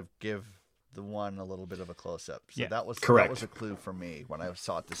they kind of give the one a little bit of a close-up. So that was correct. That was a clue for me when I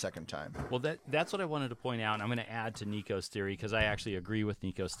saw it the second time. Well, that's what I wanted to point out. And I'm going to add to Nico's theory, because I actually agree with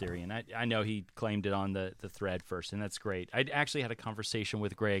Nico's theory. And I know he claimed it on the thread first, and that's great. I actually had a conversation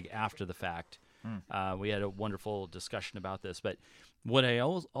with Greg after the fact. We had a wonderful discussion about this. But what I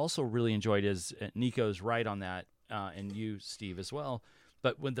also really enjoyed is Nico's right on that, and you, Steve, as well.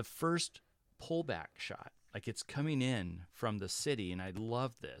 But when the first pullback shot Like it's coming in from the city, and I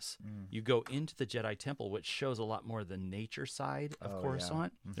love this. You go into the Jedi Temple, which shows a lot more of the nature side of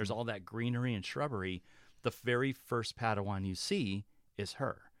Coruscant. Yeah. There's all that greenery and shrubbery. The very first Padawan you see is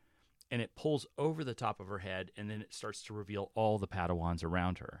her. And it pulls over the top of her head, and then it starts to reveal all the Padawans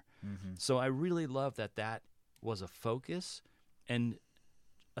around her. So I really love that was a focus and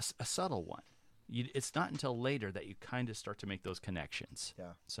a subtle one. It's not until later that you kind of start to make those connections.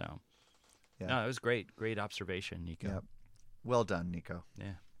 Yeah. So... Yeah. No, it was great. Great observation, Nico. Yep. Well done, Nico.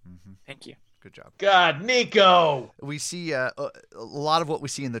 Yeah. Thank you. Good job. God, Nico! We see a lot of what we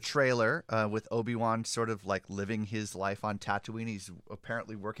see in the trailer with Obi-Wan sort of like living his life on Tatooine. He's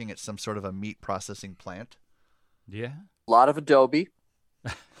apparently working at some sort of a meat processing plant. Yeah. A lot of Adobe.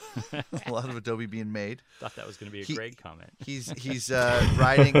 A lot of Adobe being made. Thought that was going to be a great comment. He's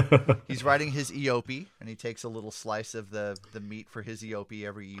riding his Eopie, and he takes a little slice of the meat for his Eopie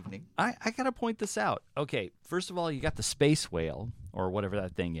every evening. I got to point this out. Okay, first of all, you got the space whale or whatever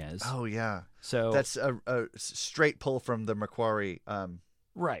that thing is. Oh yeah. So that's a straight pull from the Macquarie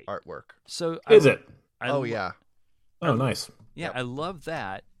right artwork. So is it? Oh yeah. Oh nice. Yeah, yep. I love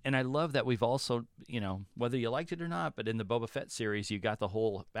that. And I love that we've also, whether you liked it or not, but in the Boba Fett series, you got the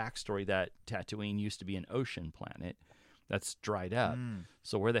whole backstory that Tatooine used to be an ocean planet that's dried up.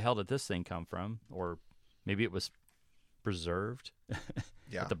 So where the hell did this thing come from? Or maybe it was preserved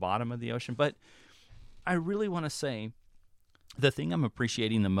at the bottom of the ocean. But I really want to say the thing I'm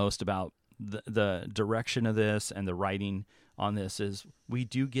appreciating the most about the direction of this and the writing on this is we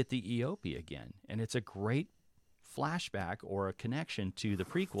do get the Eopie again. And it's a great flashback or a connection to the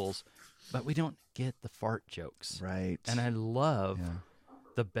prequels, but we don't get the fart jokes. Right. And I love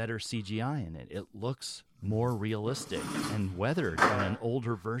the better CGI in it. It looks more realistic and weathered than an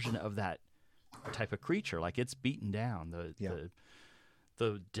older version of that type of creature. Like it's beaten down.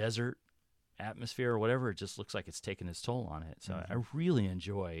 The desert atmosphere or whatever, it just looks like it's taken its toll on it. So I really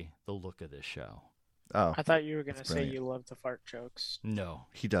enjoy the look of this show. Oh, I thought you were going to say you love the fart jokes. No.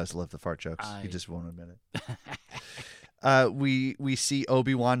 He does love the fart jokes. He just won't admit it. We see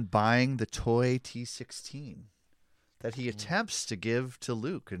Obi-Wan buying the toy T-16 that he attempts to give to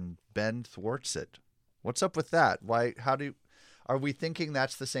Luke, and Ben thwarts it. What's up with that? Why? Are we thinking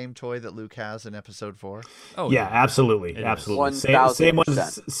that's the same toy that Luke has in Episode 4? Oh yeah, absolutely, absolutely.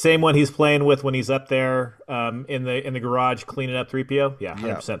 1000%. Same one he's playing with when he's up there in the garage cleaning up 3PO. Yeah,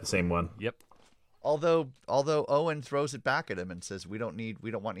 100% the same one. Yep. Although Owen throws it back at him and says, "We don't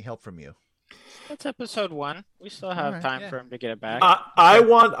want any help from you." That's Episode 1. We still have time for him to get it back. I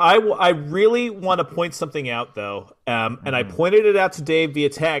really want to point something out though, and I pointed it out to Dave via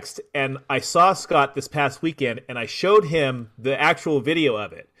text, and I saw Scott this past weekend, and I showed him the actual video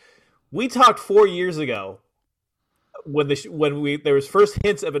of it. We talked 4 years ago when there was first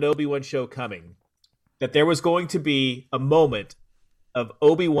hints of an Obi-Wan show coming, that there was going to be a moment of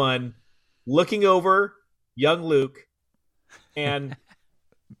Obi-Wan looking over young Luke and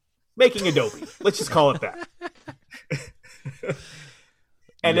making Adobe. Let's just call it that.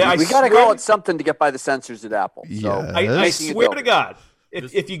 And we got to call it something to get by the censors at Apple. So I swear to God,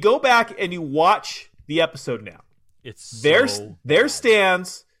 if you go back and you watch the episode now, there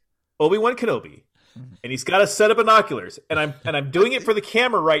stands Obi-Wan Kenobi, and he's got a set of binoculars, and I'm doing it for the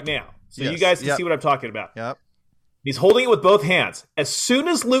camera right now, so you guys can see what I'm talking about. Yep. He's holding it with both hands. As soon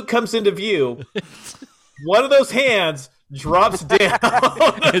as Luke comes into view, one of those hands drops down.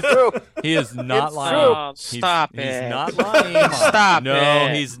 He is not lying. Oh, stop it. He's not lying. Stop No,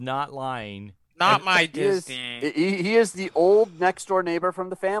 it. He's not lying. Not my Disney. He is the old next door neighbor from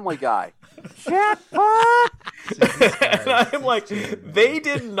the Family Guy. Jackpot! And I'm like, they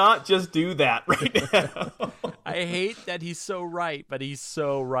did not just do that right now. I hate that he's so right, but he's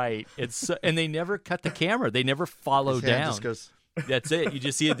so right. And they never cut the camera. They never follow down. Just goes. That's it. You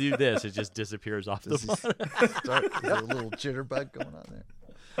just see it do this. It just disappears off the bottom. There's a little jitterbug going on there.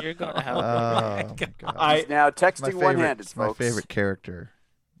 You're going to have my God. He's now texting one-handed, folks. My favorite character.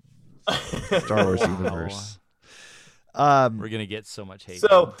 Star Wars universe. We're gonna get so much hate.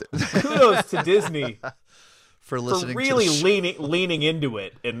 So kudos to Disney for listening, really leaning into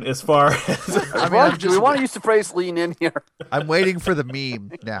it. And as far as do we want to use the phrase "lean in" here? I'm waiting for the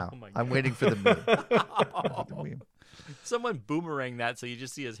meme now. I'm waiting for the meme. Someone boomerang that so you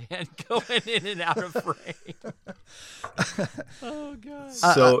just see his hand going in and out of frame. Oh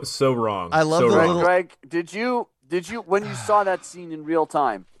God. So wrong. I love so the wrong. little. Greg, did you when you saw that scene in real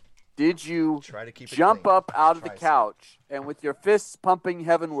time? Did you Try to keep it jump clean. up out of the couch and with your fists pumping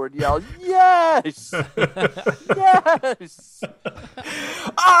heavenward yell, "Yes! Yes!"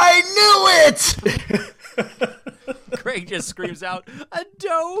 I knew it! Greg just screams out,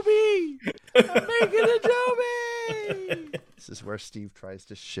 Adobe! I'm making Adobe! This is where Steve tries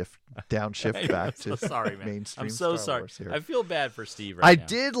to downshift back to sorry, man. mainstream I'm so Star sorry. Wars here. I feel bad for Steve right now. I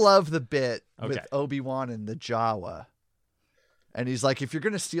did love the bit with Okay. Obi-Wan and the Jawa. And he's like, if you're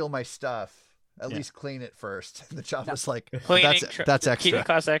going to steal my stuff, at least clean it first. And the Jawa's like, that's extra. Keeping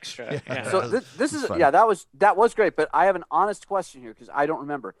costs extra. Yeah. So this is funny. that was great, but I have an honest question here because I don't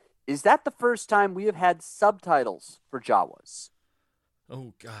remember. Is that the first time we have had subtitles for Jawas?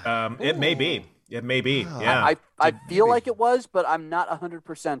 Oh God. It may be. It may be. Yeah. I feel like it was, but I'm not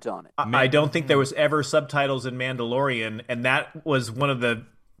 100% on it. I don't think there was ever subtitles in Mandalorian, and that was one of the.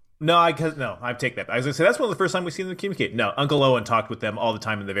 No, I take that. I was gonna say that's one of the first time we've seen them communicate. No, Uncle Owen talked with them all the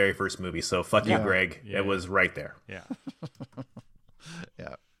time in the very first movie. So fuck you, Greg. Yeah. It was right there. Yeah.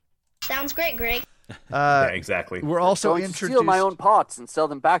 Yeah. Sounds great, Greg. Yeah, exactly. We're also going introduced. to steal my own parts and sell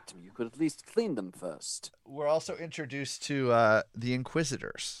them back to me. You could at least clean them first. We're also introduced to the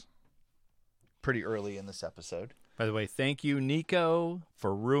Inquisitors pretty early in this episode. By the way, thank you, Nico,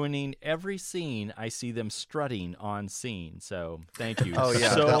 for ruining every scene. I see them strutting on scene. So thank you. Oh yeah,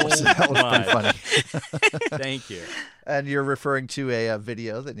 so that was pretty funny. Thank you. And you're referring to a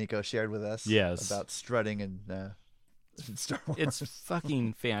video that Nico shared with us. Yes. About strutting in Star Wars. It's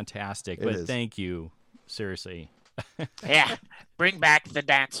fucking fantastic. It But is. thank you, seriously. Yeah, bring back the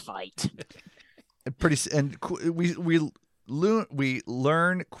dance fight. We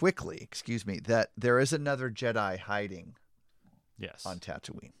learn quickly, that there is another Jedi hiding. Yes. On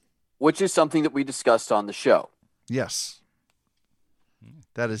Tatooine, which is something that we discussed on the show. Yes.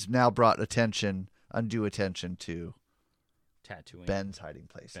 That has now brought undue attention to Tatooine. Ben's hiding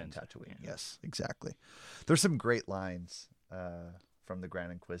place in Tatooine. Yeah. Yes, exactly. There's some great lines from the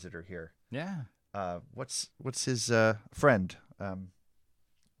Grand Inquisitor here. Yeah. What's his friend?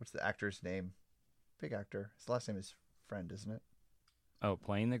 What's the actor's name? Big actor. His last name is Friend, isn't it? Oh,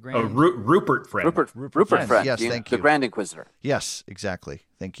 playing the Grand. Oh, Rupert Friend. Rupert Friend. Yes, thank you. The Grand Inquisitor. Yes, exactly.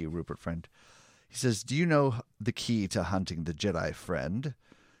 Thank you, Rupert Friend. He says, "Do you know the key to hunting the Jedi, friend?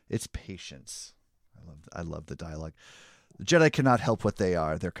 It's patience." I love the dialogue. The Jedi cannot help what they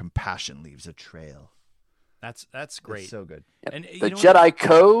are. Their compassion leaves a trail. That's great. It's so good. Yep. And the Jedi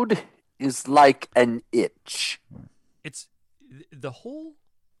code is like an itch. It's the whole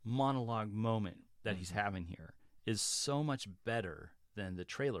monologue moment that he's having here is so much better than the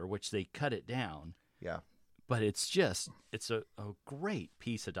trailer, which they cut it down. Yeah. But it's a great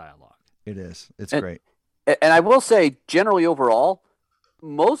piece of dialogue. It is. It's great. And I will say, generally overall,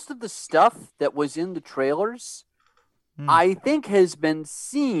 most of the stuff that was in the trailers, I think has been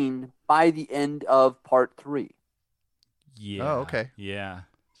seen by the end of part 3. Yeah. Oh, okay. Yeah.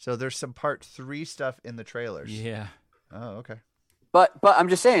 So there's some part 3 stuff in the trailers. Yeah. Oh, okay. But I'm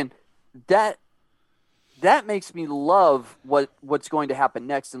just saying that makes me love what's going to happen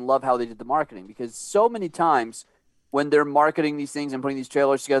next and love how they did the marketing, because so many times when they're marketing these things and putting these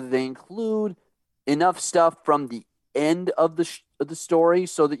trailers together, they include enough stuff from the end of the story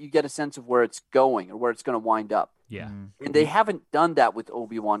so that you get a sense of where it's going or where it's going to wind up. Yeah. And they haven't done that with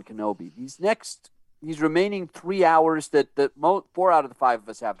Obi-Wan Kenobi. These remaining 3 hours that 4 out of the 5 of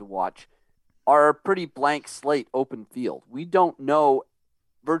us have to watch are a pretty blank slate, open field. We don't know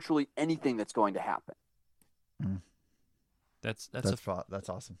virtually anything that's going to happen. That's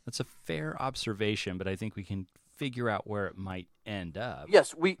awesome. That's a fair observation, but I think we can figure out where it might end up.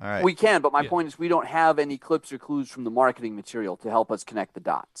 Yes, we can, but my point is we don't have any clips or clues from the marketing material to help us connect the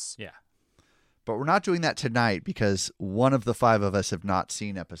dots. Yeah. But we're not doing that tonight because one of the 5 of us have not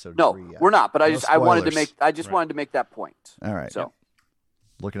seen episode 3 yet. No, we're not, but I wanted spoilers. to wanted to make that point. All right. So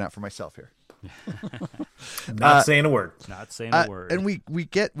looking out for myself here. Not saying a word. Not saying a word. And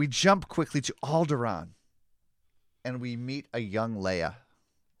we jump quickly to Alderaan, and we meet a young Leia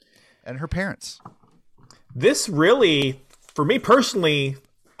and her parents. This really, for me personally,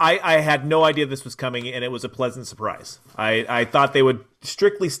 I had no idea this was coming, and it was a pleasant surprise. I thought they would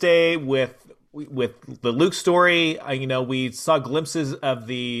strictly stay with the Luke story. We saw glimpses of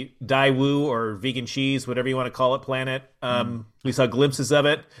the Daewoo or vegan cheese, whatever you want to call it, planet. We saw glimpses of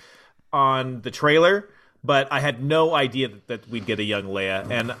it on the trailer, but I had no idea that we'd get a young Leia,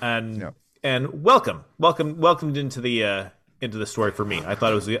 and welcomed into the story for me. I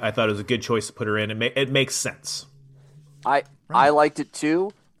thought it was a good choice to put her in. It makes sense. I liked it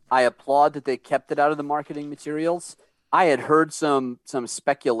too. I applaud that they kept it out of the marketing materials. I had heard some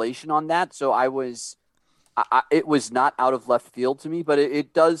speculation on that, so it was not out of left field to me, but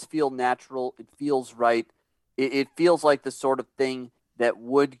it does feel natural. It feels right. It feels like the sort of thing that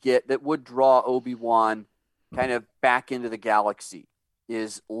would draw Obi-Wan kind of back into the galaxy,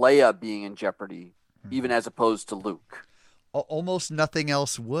 is Leia being in jeopardy even as opposed to Luke. Almost nothing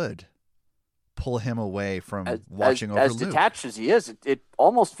else would pull him away from watching over as Luke. Detached as he is, it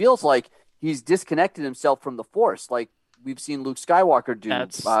almost feels like he's disconnected himself from the Force, like we've seen Luke Skywalker do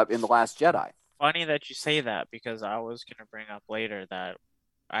in The Last Jedi. Funny that you say that, because I was going to bring up later that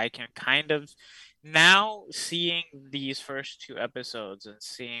I can kind of now, seeing these first 2 episodes and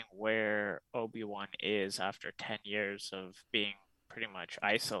seeing where Obi-Wan is after 10 years of being pretty much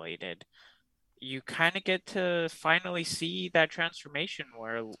isolated, you kind of get to finally see that transformation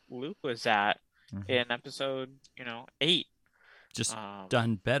where Luke was at in episode 8. Just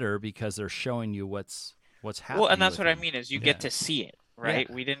done better because they're showing you what's happening. Well, and that's with what him. I mean is you get to see it, right?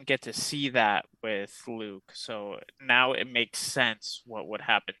 Yeah. We didn't get to see that with Luke, so now it makes sense what would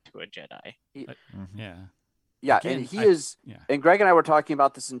happen to a Jedi. Yeah, Again, and he is. And Greg and I were talking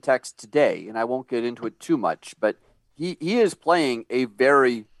about this in text today, and I won't get into it too much, but he is playing a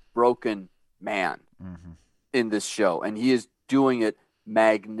very broken man in this show, and he is doing it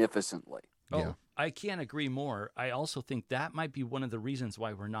magnificently. Oh, I can't agree more. I also think that might be one of the reasons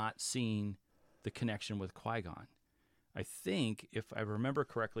why we're not seeing the connection with Qui-Gon. I think, if I remember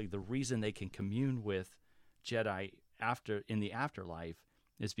correctly, the reason they can commune with Jedi in the afterlife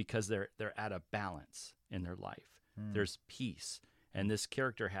is because they're at a balance in their life. There's peace, and this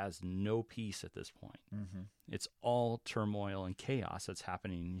character has no peace at this point. It's all turmoil and chaos that's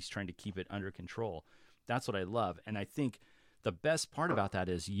happening, and he's trying to keep it under control. That's what I love, and I think the best part about that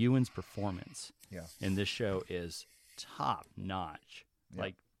is Ewan's performance in this show is top notch.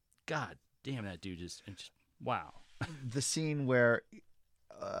 Like, God damn, that dude is just wow. The scene where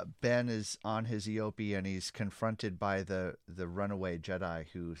Ben is on his EOP and he's confronted by the runaway Jedi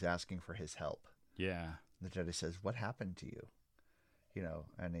who's asking for his help. Yeah. The Jedi says, "What happened to you?"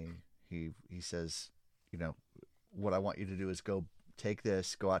 And he says, "What I want you to do is go take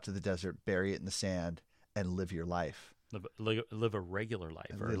this, go out to the desert, bury it in the sand, and live your life. Live a regular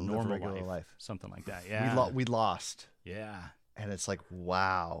life or a normal life. Something like that." Yeah. We lost. Yeah. And it's like,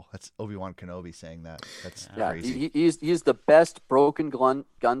 wow, that's Obi-Wan Kenobi saying that. That's crazy. crazy. He's the best broken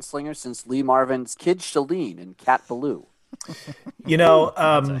gunslinger since Lee Marvin's Kid Shalene in Cat Ballou. That's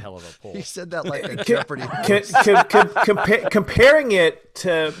a hell of a pull. He said that like a Jeopardy. Comparing it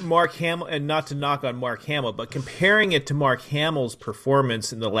to Mark Hamill, and not to knock on Mark Hamill, but comparing it to Mark Hamill's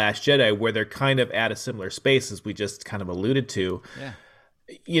performance in The Last Jedi, where they're kind of at a similar space, as we just kind of alluded to. Yeah.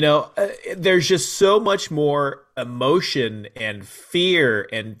 There's just so much more emotion and fear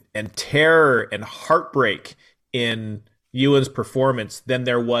and terror and heartbreak in Ewan's performance than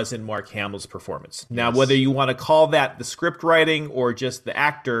there was in Mark Hamill's performance. Now, whether you want to call that the script writing or just the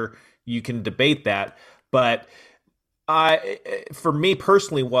actor, you can debate that. But for me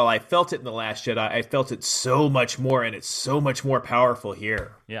personally, while I felt it in The Last Jedi, I felt it so much more, and it's so much more powerful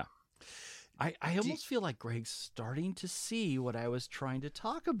here. Yeah. I almost feel like Greg's starting to see what I was trying to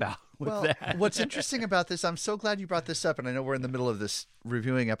talk about with that. What's interesting about this, I'm so glad you brought this up, and I know we're in the middle of this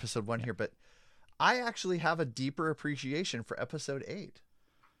reviewing episode 1 here, but I actually have a deeper appreciation for episode 8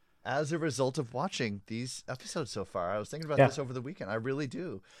 as a result of watching these episodes so far. I was thinking about this over the weekend. I really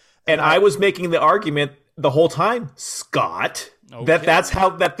do. And I was making the argument the whole time, Scott,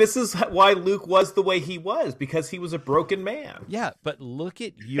 that this is why Luke was the way he was, because he was a broken man. Yeah, but look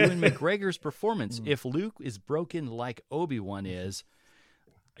at Ewan McGregor's performance. If Luke is broken like Obi-Wan is,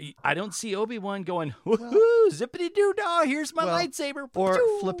 I don't see Obi-Wan going, woohoo, zippity-doo-dah, here's my lightsaber. Or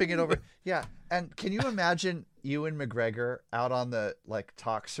flipping it over. Yeah, and can you imagine Ewan McGregor out on the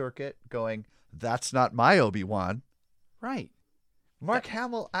talk circuit going, "That's not my Obi-Wan." Right. Mark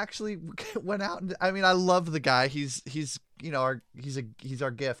Hamill actually went out and I love the guy. He's our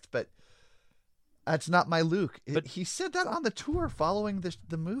gift, but that's not my Luke. But he said that on the tour following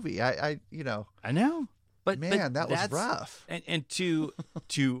the movie. I know. But that was rough. And to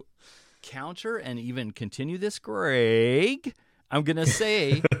counter and even continue this, Greg, I'm gonna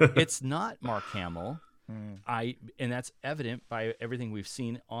say it's not Mark Hamill. And that's evident by everything we've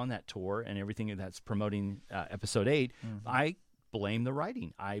seen on that tour and everything that's promoting episode 8. I blame the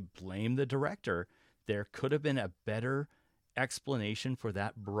writing. I blame the director. There could have been a better explanation for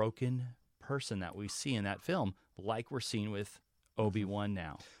that broken person that we see in that film, like we're seeing with Obi-Wan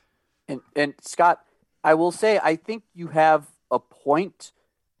now. And Scott, I will say, I think you have a point,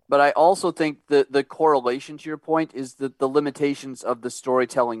 but I also think the correlation to your point is the limitations of the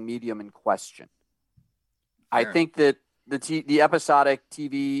storytelling medium in question. Sure. I think that the episodic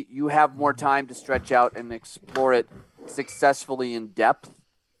TV, you have more time to stretch out and explore it successfully in depth.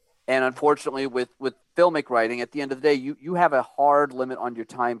 And unfortunately, with filmic writing, at the end of the day, you have a hard limit on your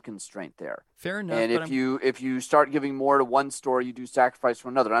time constraint there. Fair enough. And if you start giving more to one story, you do sacrifice for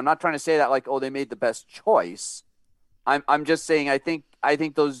another. I'm not trying to say that like, oh, they made the best choice. I'm just saying I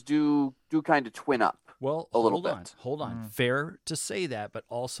think those do kind of twin up. Well, a little bit. Hold on. Fair to say that, but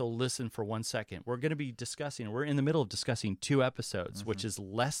also listen for 1 second. We're going to be we're in the middle of discussing 2 episodes, which is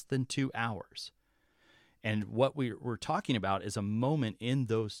less than 2 hours. And what we're talking about is a moment in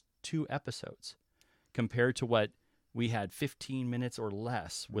those 2 episodes compared to what we had 15 minutes or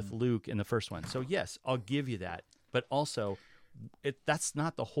less with Luke in the first one. So yes, I'll give you that. But also, that's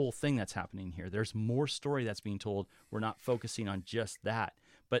not the whole thing that's happening here. There's more story that's being told. We're not focusing on just that.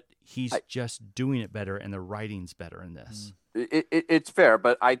 But he's just doing it better, and the writing's better in this. It's fair,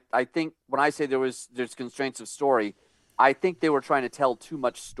 but I think when I say there's constraints of story, I think they were trying to tell too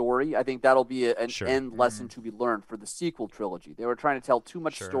much story. I think that'll be an end lesson to be learned for the sequel trilogy. They were trying to tell too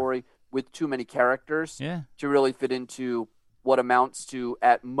much story with too many characters to really fit into what amounts to,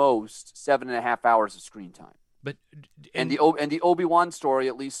 at most, 7.5 hours of screen time. But and the Obi-Wan story,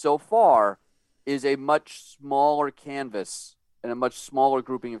 at least so far, is a much smaller canvas and a much smaller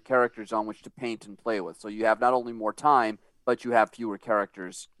grouping of characters on which to paint and play with. So you have not only more time, but you have fewer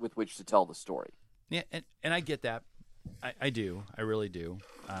characters with which to tell the story. Yeah, and I get that. I do. I really do.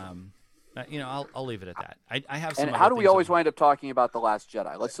 I'll leave it at that. I have some. And how do we always wind up talking about The Last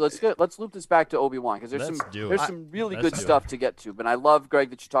Jedi? Let's loop this back to Obi-Wan, because there's some really good stuff to get to. But I love, Greg,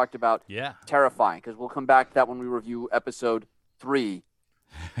 that you talked about Terrifying, because we'll come back to that when we review episode 3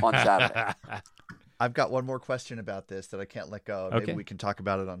 on Saturday. I've got one more question about this that I can't let go. Maybe we can talk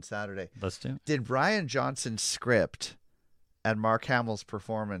about it on Saturday. Let's do it. Did Rian Johnson's script and Mark Hamill's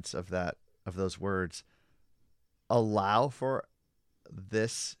performance of those words allow for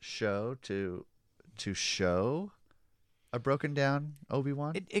this show to show a broken down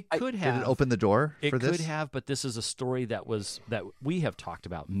Obi-Wan? It could have. Did it open the door for this? It could have, but this is a story that we have talked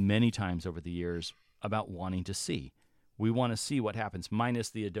about many times over the years about wanting to see. We want to see what happens,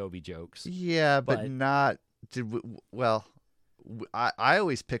 minus the Adobe jokes. Yeah, but not. I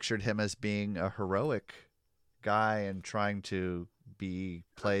always pictured him as being a heroic guy and trying to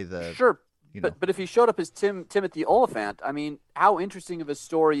play the sure. But if he showed up as Timothy Oliphant, I mean, how interesting of a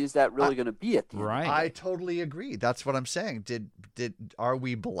story is that really going to be at the end? Right. I totally agree. That's what I'm saying. Are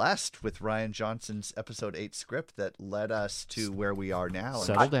we blessed with Rian Johnson's episode 8 script that led us to where we are now?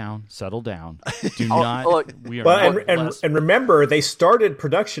 Settle down. Do not. We are not and remember, they started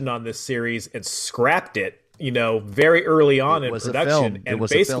production on this series and scrapped it, very early on in production, and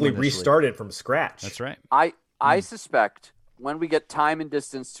basically restarted from scratch. That's right. I suspect when we get time and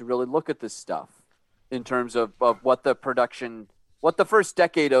distance to really look at this stuff in terms of what the first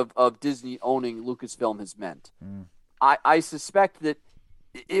decade of Disney owning Lucasfilm has meant, I suspect that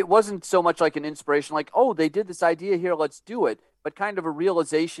it wasn't so much like an inspiration, like, oh, they did this idea here, let's do it, but kind of a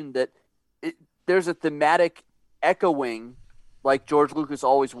realization that there's a thematic echoing like George Lucas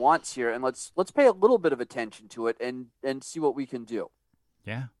always wants here, and let's pay a little bit of attention to it and see what we can do.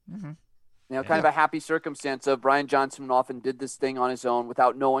 Yeah. Mm-hmm. Kind of a happy circumstance of Rian Johnson often did this thing on his own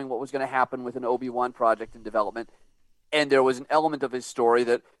without knowing what was going to happen with an Obi-Wan project in development. And there was an element of his story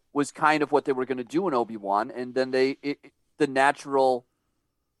that was kind of what they were going to do in Obi-Wan. And then the natural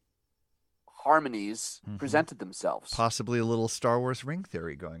harmonies presented themselves. Possibly a little Star Wars ring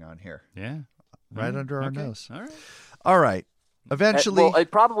theory going on here. Yeah. Right under our nose. All right. All right. Eventually. Well,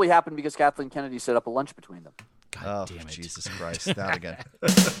 it probably happened because Kathleen Kennedy set up a lunch between them. God damn it. Jesus Christ. Not again.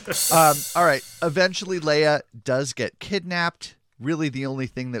 All right. Eventually, Leia does get kidnapped. Really the only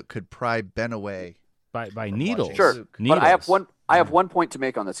thing that could pry Ben away. By needles. Sure. Needles. But I have one point to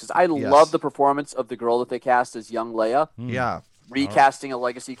make on this, because I love the performance of the girl that they cast as young Leia. Yeah. Recasting a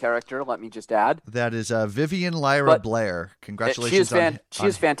legacy character, let me just add. That is Vivian Lyra Blair. Congratulations. She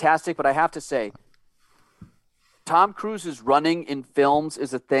is fantastic, but I have to say, Tom Cruise's running in films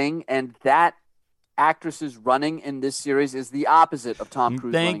is a thing, and that actress's running in this series is the opposite of Tom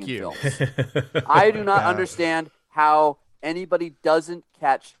Cruise running in films. I do not understand how anybody doesn't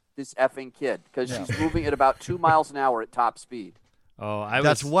catch this effing kid, because she's moving at about 2 miles an hour at top speed.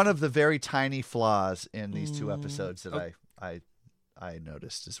 That's one of the very tiny flaws in these 2 episodes that I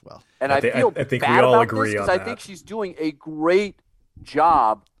noticed as well. And I feel I think bad we all about agree this, on because that. I think she's doing a great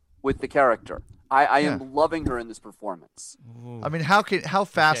job with the character. I am loving her in this performance. I mean, how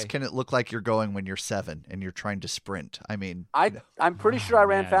fast can it look like you're going when you're 7 and you're trying to sprint? I mean, I'm pretty sure I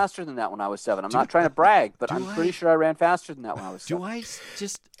ran faster than that when I was 7. I'm not trying to brag, but I'm pretty sure I ran faster than that when I was 7.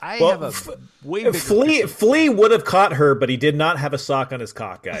 I have a way bigger Flea would have caught her, but he did not have a sock on his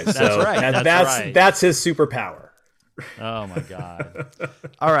cock, guys. That's so right. That's his superpower. Oh my God!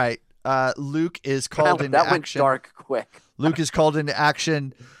 All right, Luke is called into that went action. dark quick. Luke is called into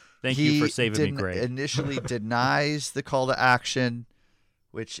action. Thank He you for saving me, Greg. Initially denies the call to action,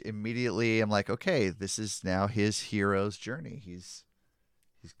 which immediately I'm like, okay, this is now his hero's journey. He's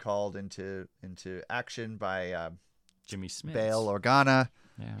called into action by Jimmy Smith, Bail Organa.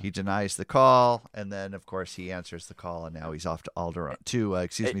 Yeah. He denies the call, and then of course he answers the call, and now he's off to Alderaan to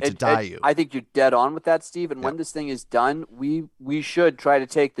Dayu. I think you're dead on with that, Steve. And when this thing is done, we should try to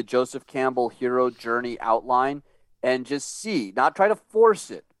take the Joseph Campbell hero journey outline and just see, not try to force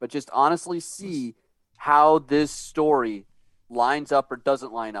it, but just honestly see how this story lines up or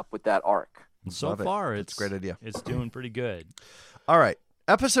doesn't line up with that arc. So far, it's a great idea. It's doing pretty good. All right,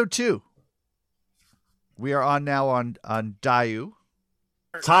 episode 2. We are on Dayu.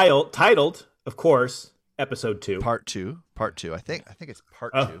 Titled, of course, episode 2. Part 2. I think it's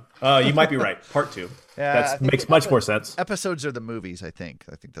part 2. You might be right. Part 2. Yeah, that makes much more sense. Episodes are the movies, I think.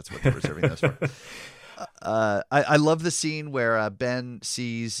 That's what they're reserving those for. I love the scene where Ben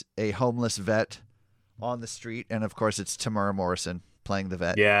sees a homeless vet on the street, and of course it's Tamara Morrison playing the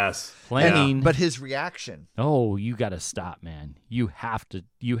vet. Yes, but his reaction. Oh, you got to stop, man! You have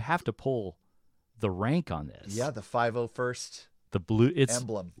to pull the rank on this. Yeah, the 501st. The blue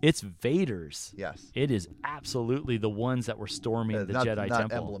emblem. It's Vader's. Yes, it is absolutely the ones that were storming the Jedi not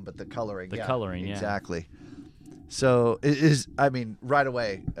Temple. Emblem, but the coloring. The coloring, yeah, exactly. So right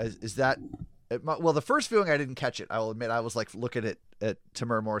away is that. Well, the first viewing I didn't catch it. I will admit I was like looking at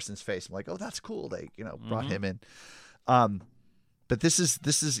Tamara Morrison's face. I'm like, oh, that's cool. They brought him in. But this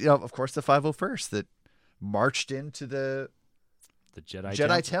is of course the 501st that marched into the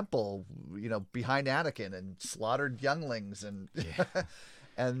Jedi Temple, behind Anakin and slaughtered younglings and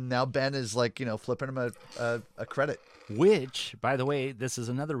and now Ben is like flipping him a credit. Which, by the way, this is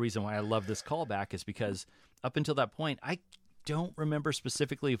another reason why I love this callback is because up until that point I don't remember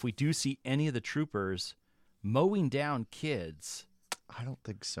specifically if we do see any of the troopers mowing down kids. I don't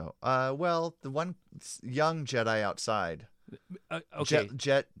think so. Well, the one young Jedi outside. Okay.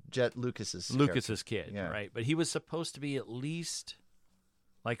 Jet Lucas's kid, right? But he was supposed to be at least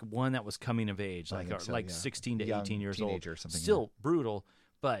like one that was coming of age, like 16 to 18 years old. Or something, Still brutal,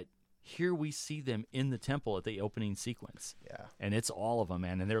 but here we see them in the temple at the opening sequence. Yeah. And it's all of them,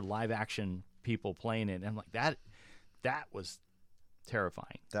 man, and they're live action people playing it. And I'm like, that was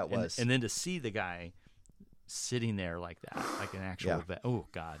terrifying. That was. And then to see the guy sitting there like that, like an actual vet. Oh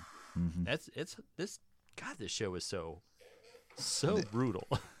God. Mm-hmm. This show is so brutal.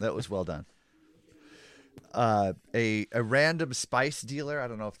 That was well done. A random spice dealer, I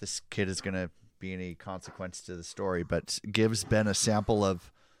don't know if this kid is going to be any consequence to the story, but gives Ben a sample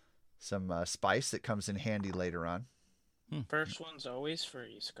of some spice that comes in handy later on. First one's always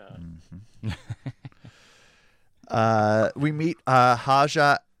free, Scott. Mm-hmm. We meet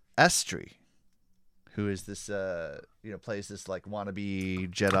Haja Estri, who is this, plays this like wannabe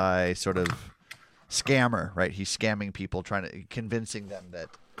Jedi sort of scammer, right? He's scamming people, convincing them that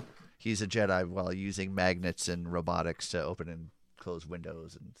he's a Jedi while using magnets and robotics to open and close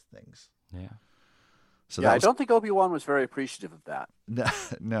windows and things. Yeah. So I don't think Obi-Wan was very appreciative of that.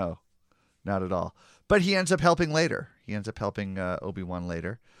 No, not at all. But he ends up helping later. He ends up helping Obi-Wan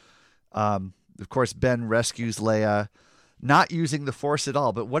later. Of course, Ben rescues Leia, not using the Force at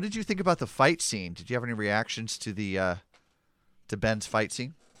all. But what did you think about the fight scene? Did you have any reactions to to Ben's fight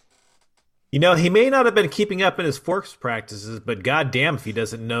scene? He may not have been keeping up in his Force practices, but goddamn if he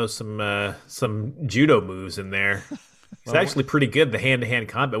doesn't know some judo moves in there. It's actually pretty good, the hand-to-hand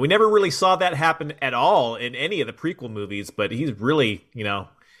combat. We never really saw that happen at all in any of the prequel movies, but he's really,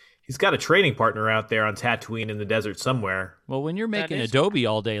 he's got a training partner out there on Tatooine in the desert somewhere. Well, when you're making Adobe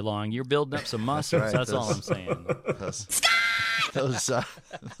all day long, you're building up some muscles. Right, that's all I'm saying. Those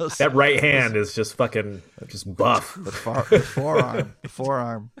that right hand is just fucking buff. The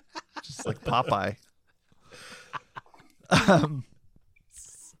forearm, just like Popeye.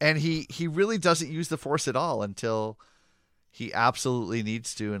 And he really doesn't use the Force at all until he absolutely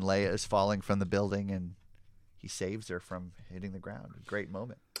needs to, and Leia is falling from the building, and he saves her from hitting the ground. A great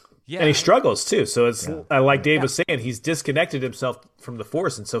moment. Yeah, and he struggles too. So it's like Dave was saying, he's disconnected himself from the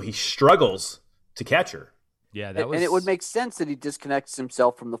Force, and so he struggles to catch her. Yeah, and it would make sense that he disconnects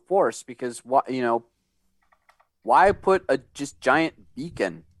himself from the Force because why put a just giant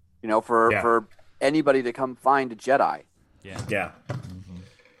beacon, for anybody to come find a Jedi? Yeah. Mm-hmm.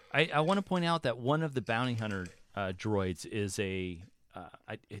 I want to point out that one of the bounty hunter droids is I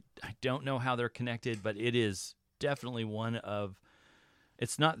don't know how they're connected, but it is definitely one of.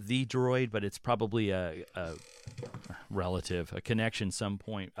 It's not the droid, but it's probably a relative, a connection, some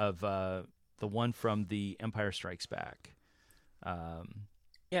point of the one from The Empire Strikes Back.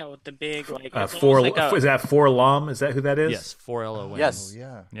 Yeah, with the big like. Is that Forlom? Is that who that is? Yes, 4LOM. Yes. Oh,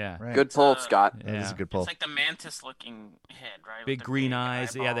 yeah. Yeah. Right. Good pull, Scott. Yeah. That is a good pull. It's like the mantis-looking head, right? Big With the green big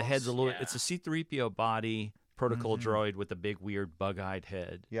eyes. Yeah, the head's a little. eyeballs. It's a C-3PO body, protocol droid with a big weird bug-eyed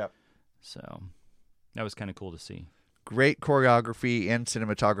head. Yep. So that was kind of cool to see. Great choreography and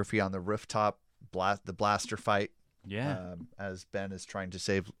cinematography on the rooftop, the blaster fight. Yeah. As Ben is trying to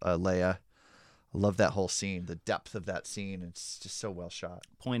save Leia. I love that whole scene, the depth of that scene. It's just so well shot.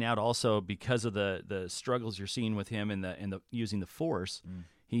 Point out also because of the struggles you're seeing with him in the using the Force,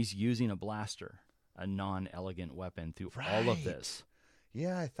 he's using a blaster, a non-elegant weapon through all of this.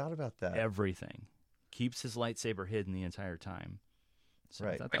 Yeah, I thought about that. Everything keeps his lightsaber hidden the entire time. So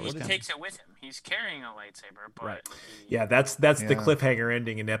I thought that But was he takes it with him. He's carrying a lightsaber, but Yeah, that's the cliffhanger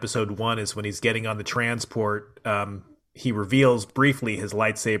ending in episode 1 is when he's getting on the transport. He reveals briefly his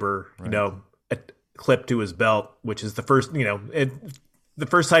lightsaber, clipped to his belt, which is the first, the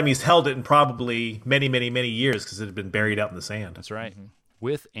first time he's held it in probably many, many, many years because it had been buried out in the sand. That's right.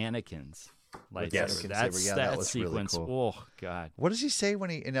 With Anakin's lightsaber. Yes. That's Yeah, that that was sequence. really cool. Oh God. What does he say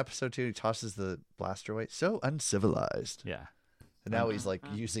when in episode 2 he tosses the blaster away? So uncivilized. Yeah. And now he's like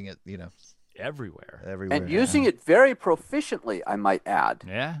using it, everywhere. And using it very proficiently, I might add.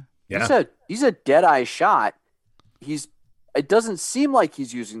 Yeah. He's a dead-eye shot. It doesn't seem like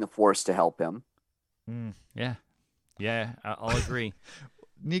he's using the Force to help him. Yeah. Yeah, I'll agree.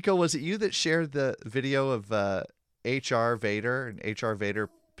 Nico, was it you that shared the video of HR Vader? And HR Vader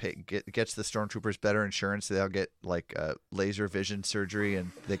gets the stormtroopers better insurance. They'll get like laser vision surgery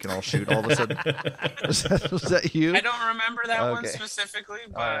and they can all shoot all of a sudden. was that you? I don't remember that one Okay. specifically,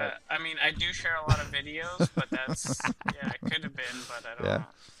 but I mean, I do share a lot of videos, but it could have been, but I don't know.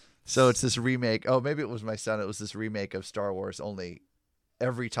 So it's this remake. Oh, maybe it was my son. It was this remake of Star Wars, only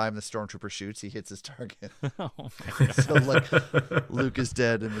every time the stormtrooper shoots, he hits his target. Oh my God. So Luke is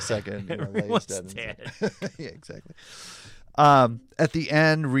dead in the second. Leia's dead. Yeah, exactly. At the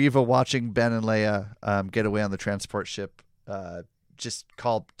end, Reva watching Ben and Leia get away on the transport ship, just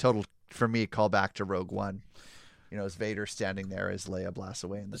call back to Rogue One. As Vader standing there as Leia blasts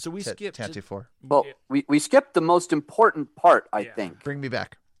away in the Tantive 4. Well, we skipped the most important part, I think. Bring me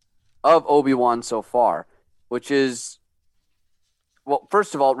back. Of Obi-Wan so far, which is, well,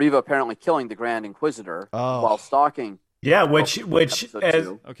 first of all, Reva apparently killing the Grand Inquisitor while stalking. Yeah, which Episode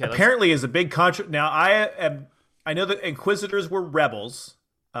 2. apparently is a big Now I know that Inquisitors were rebels,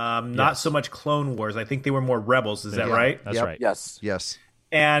 not so much Clone Wars. I think they were more rebels. Is that right? That's right. Yes.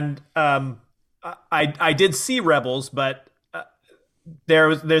 And I did see Rebels, but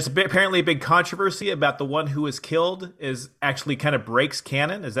there's apparently a big controversy about the one who was killed is actually kind of breaks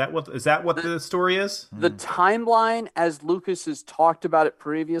canon. Is that what the story is? The timeline, as Lucas has talked about it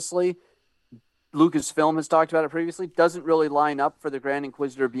previously, Lucasfilm has talked about it previously, doesn't really line up for the Grand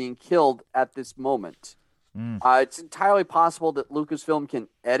Inquisitor being killed at this moment. It's entirely possible that Lucasfilm can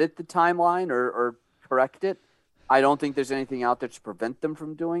edit the timeline or correct it. I don't think there's anything out there to prevent them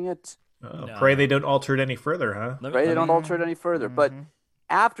from doing it. No. Pray they don't alter it any further, huh? Pray they don't alter it any further. But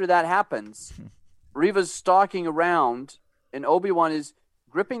after that happens, Reva's stalking around, and Obi-Wan is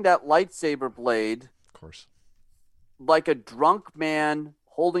gripping that lightsaber blade. Of course. Like a drunk man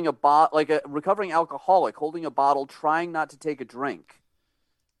holding a bottle, like a recovering alcoholic holding a bottle, trying not to take a drink.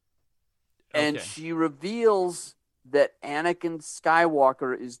 Okay. And she reveals that Anakin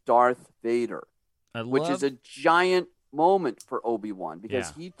Skywalker is Darth Vader, which is a giant moment for Obi-Wan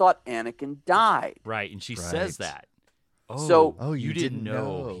because he thought Anakin died. Right, and she says that. So you didn't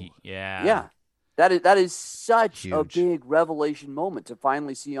know. Yeah. That is such a big revelation moment to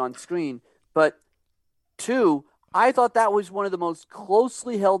finally see on screen. But 2, I thought that was one of the most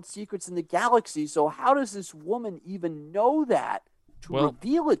closely held secrets in the galaxy. So how does this woman even know that to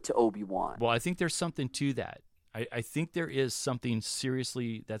reveal it to Obi-Wan? Well, I think there's something to that. I think there is something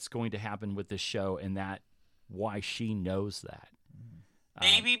seriously that's going to happen with this show, and that why she knows that.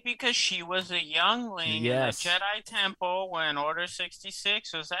 Maybe because she was a youngling in the Jedi Temple when Order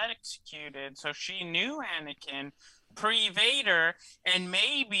 66 was executed, so she knew Anakin pre-Vader, and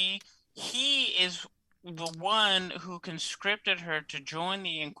maybe he is the one who conscripted her to join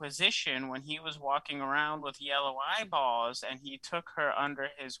the Inquisition when he was walking around with yellow eyeballs, and he took her under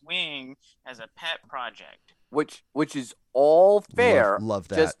his wing as a pet project. Which is all fair. Love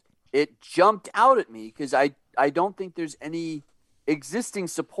that. Just, it jumped out at me because I don't think there's any existing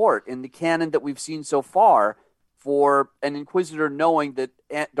support in the canon that we've seen so far for an Inquisitor knowing that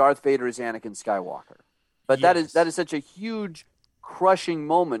Darth Vader is Anakin Skywalker. But that is such a huge, crushing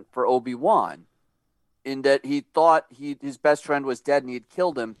moment for Obi-Wan, in that he thought his best friend was dead and he had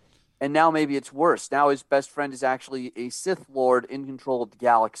killed him, And now maybe it's worse. Now his best friend is actually a Sith Lord in control of the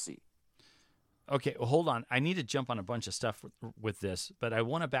galaxy. Okay, well, hold on. I need to jump on a bunch of stuff with this, but I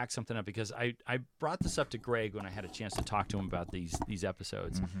want to back something up because I brought this up to Greg when I had a chance to talk to him about these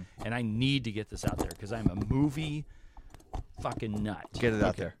episodes, and I need to get this out there because I'm a movie fucking nut. Get it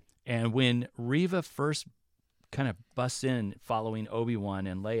out there. And when Reva first kind of busts in following Obi-Wan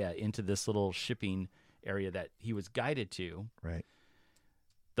and Leia into this little shipping area that he was guided to, right?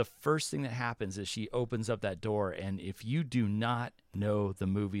 The first thing that happens is she opens up that door, and if you do not know the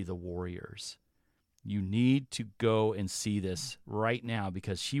movie The Warriors, you need to go and see this right now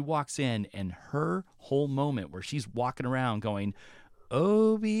because she walks in and her whole moment where she's walking around going,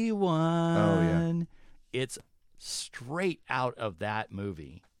 Obi-Wan. Oh, yeah. It's straight out of that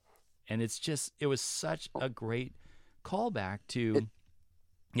movie. And it was such a great callback to,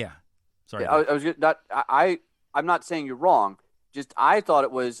 Sorry. I'm not saying you're wrong. Just I thought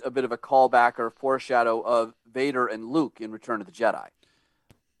it was a bit of a callback or foreshadow of Vader and Luke in Return of the Jedi.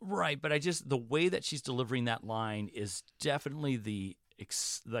 Right, but the way that she's delivering that line is definitely the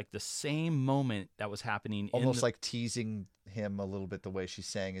same moment that was happening. Almost like teasing him a little bit the way she's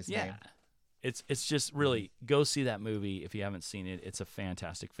saying his name. It's just really, go see that movie if you haven't seen it. It's a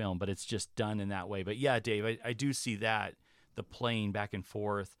fantastic film, but it's just done in that way. But yeah, Dave, I do see that, the playing back and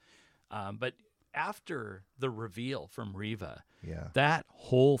forth. But after the reveal from Reva, that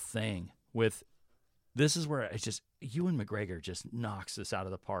whole thing with, this is where it's just, Ewan McGregor just knocks this out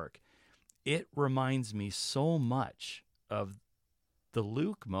of the park. It reminds me so much of the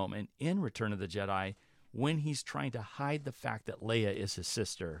Luke moment in Return of the Jedi when he's trying to hide the fact that Leia is his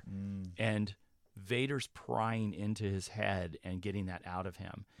sister and Vader's prying into his head and getting that out of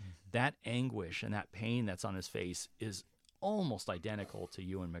him. That anguish and that pain that's on his face is almost identical to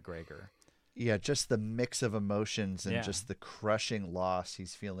Ewan McGregor. Yeah, just the mix of emotions and just the crushing loss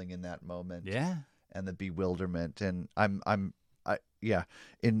he's feeling in that moment. Yeah. And the bewilderment. And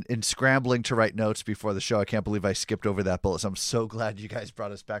in scrambling to write notes before the show, I can't believe I skipped over that bullet. So I'm so glad you guys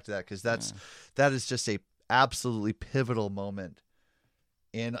brought us back to that, because that is just a absolutely pivotal moment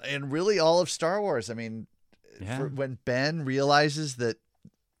in really all of Star Wars. I mean, when Ben realizes that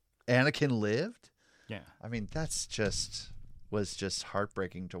Anakin lived, I mean, was just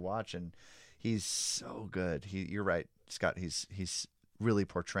heartbreaking to watch, and he's so good. You're right, Scott. He's really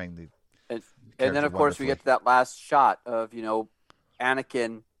portraying the. And then, of course, we get to that last shot of,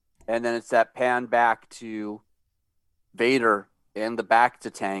 Anakin, and then it's that pan back to Vader in the bacta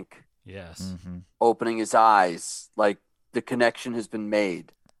tank. Yes. Opening his eyes, like the connection has been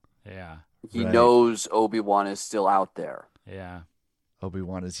made. Yeah. He knows Obi-Wan is still out there. Yeah.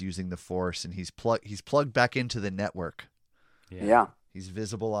 Obi-Wan is using the Force, and he's plugged back into the network. Yeah. He's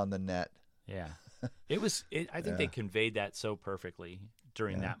visible on the net. Yeah. I think they conveyed that so perfectly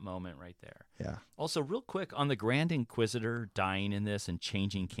during that moment right there. Yeah. Also, real quick on the Grand Inquisitor dying in this and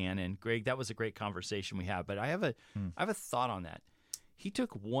changing canon, Greg, that was a great conversation we had. But I have a thought on that. He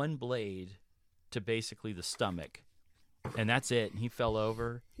took one blade to basically the stomach, and that's it. And he fell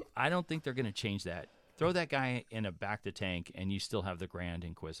over. I don't think they're going to change that. Throw that guy in a bacta tank, and you still have the Grand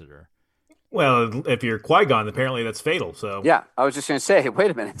Inquisitor. Well, if you're Qui-Gon, apparently that's fatal. So yeah, I was just going to say,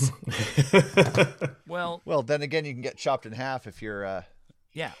 wait a minute. well, then again, you can get chopped in half if you're.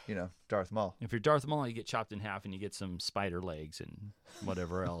 Darth Maul. If you're Darth Maul, you get chopped in half and you get some spider legs and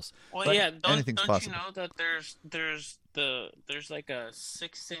whatever else. Well, but don't you know that there's like a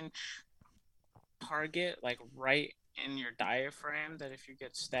 6-inch target like right in your diaphragm that if you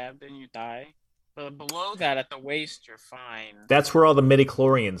get stabbed and you die, but below that at the waist you're fine. That's where all the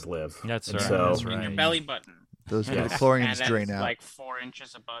midichlorians live. That's right. So, that's right. In your belly button. Those midichlorians drain out. Like 4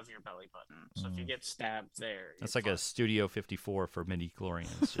 inches above your belly button. So if you get stabbed there, that's like a Studio 54 for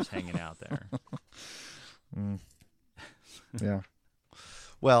midichlorians just hanging out there. Yeah.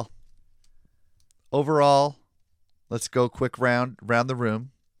 Well, overall, let's go quick round the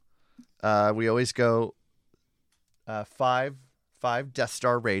room. We always go 5 Death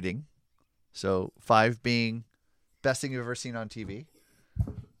Star rating. So 5 being best thing you've ever seen on TV.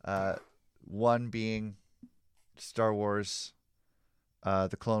 1 being Star Wars,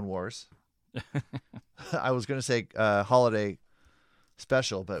 the Clone Wars. I was going to say holiday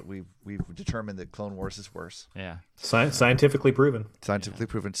special, but we've determined that Clone Wars is worse. Yeah, scientifically proven. Scientifically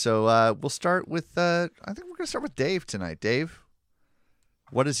proven. So we'll start with. I think we're going to start with Dave tonight. Dave,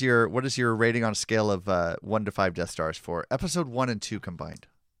 what is your rating on a scale of 1 to 5 Death Stars for Episode 1 and 2 combined?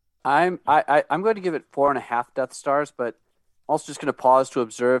 I'm going to give it 4.5 Death Stars, but also just going to pause to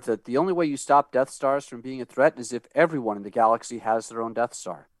observe that the only way you stop Death Stars from being a threat is if everyone in the galaxy has their own Death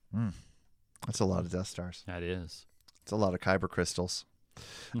Star. That's a lot of Death Stars. That is. It's a lot of Kyber crystals.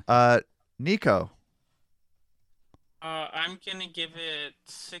 Nico. I'm gonna give it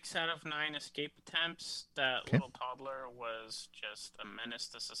 6 out of 9 escape attempts. That little toddler was just a menace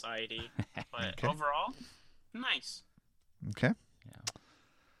to society, but overall, nice. Okay. Yeah.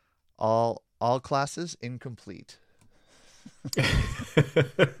 All classes incomplete. You've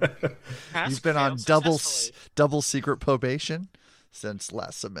been on double secret probation since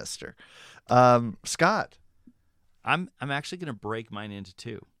last semester. Scott. I'm actually going to break mine into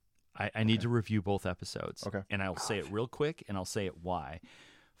two. I need to review both episodes. Okay. And I'll say it real quick, and I'll say it why.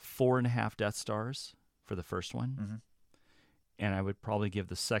 4.5 Death Stars for the first one. Mm-hmm. And I would probably give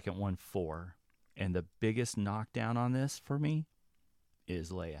the second one 4. And the biggest knockdown on this for me is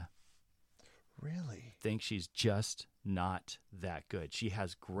Leia. Really? I think she's just not that good. She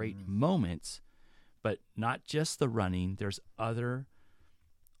has great moments, but not just the running. There's other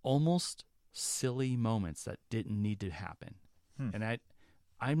almost silly moments that didn't need to happen. And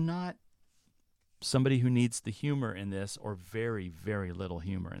I'm not somebody who needs the humor in this, or very, very little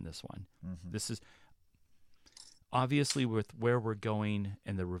humor in this one. Mm-hmm. This is obviously with where we're going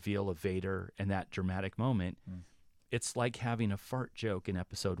and the reveal of Vader and that dramatic moment. It's like having a fart joke in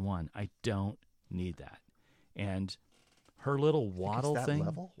episode 1. I don't need that. And her little waddle that thing.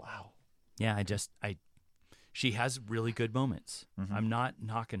 Level? Wow. Yeah, she has really good moments. Mm-hmm. I'm not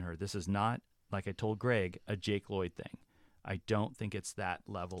knocking her. This is not, like I told Greg, a Jake Lloyd thing. I don't think it's that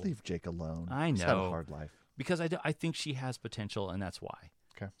level. Leave Jake alone. I know. He's had a hard life. Because I think she has potential, and that's why.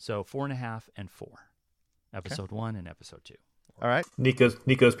 Okay. So 4.5 and 4. Episode 1 and episode 2. All right. Nico's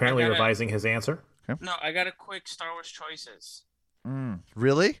apparently revising his answer. Okay. No, I got a quick Star Wars choices.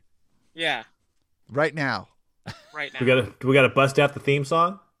 Really? Yeah. Right now. Right now. We gotta bust out the theme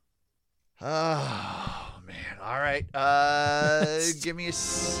song. Oh man! All right. Give me a.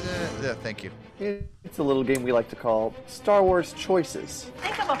 Thank you. It's a little game we like to call Star Wars Choices.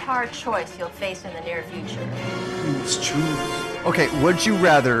 Think of a hard choice you'll face in the near future. You must choose. Okay. Would you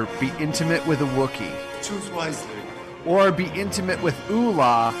rather be intimate with a Wookiee, Choose wisely. or be intimate with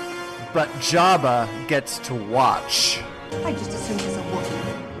Oola, but Jabba gets to watch? I just assumed it's a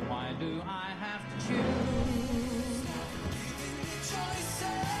Wookiee. Why do I have to choose?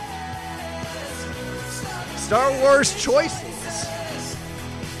 Star Wars choices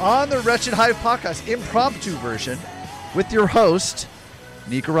on the Wretched Hive podcast impromptu version with your host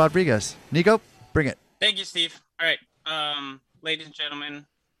Nico Rodriguez. Nico, bring it. Thank you, Steve. All right, ladies and gentlemen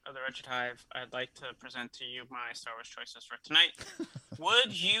of the Wretched Hive, I'd like to present to you my Star Wars choices for tonight.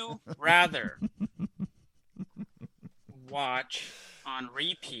 Would you rather watch on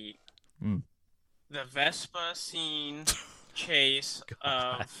repeat the Vespa scene chase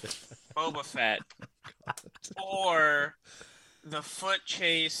of Boba Fett, or the foot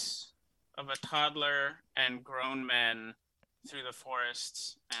chase of a toddler and grown men through the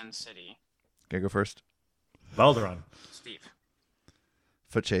forests and city? Okay, go first. Valderon. Steve.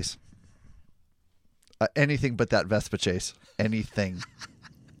 Foot chase. Anything but that Vespa chase. Anything.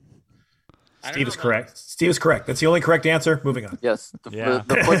 Steve is correct. Steve is correct. That's the only correct answer. Moving on. Yes,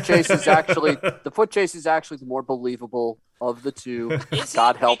 the foot chase is actually the more believable of the two.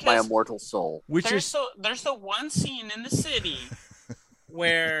 God help my immortal soul. There's the one scene in the city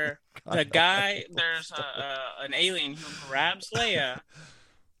where there's an alien who grabs Leia.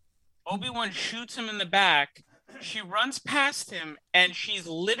 Obi-Wan shoots him in the back. She runs past him, and she's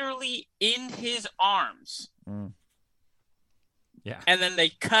literally in his arms. Yeah. And then they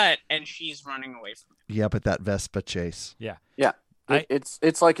cut, and she's running away from him. Yeah, but that Vespa chase. Yeah. Yeah.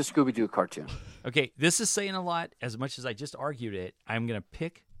 It's like a Scooby-Doo cartoon. Okay, this is saying a lot. As much as I just argued it, I'm going to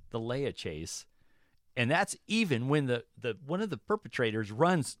pick the Leia chase. And that's even when the one of the perpetrators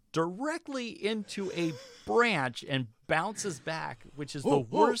runs directly into a branch and bounces back, which is the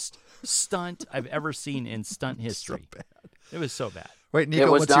worst stunt I've ever seen in stunt history. So bad. It was so bad. Wait, Nico, it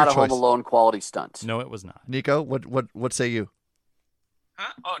was what's not your a choice? Home Alone quality stunt. No, it was not. Nico, what say you?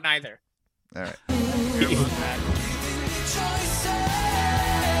 Huh? Oh, neither. All right.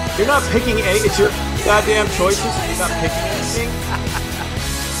 You're not picking any. It's your goddamn choices. You're not picking anything.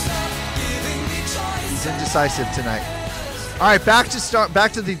 He's indecisive tonight. All right, back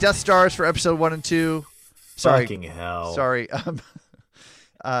to the Death Stars for episode 1 and 2. Sorry. Fucking hell. Sorry.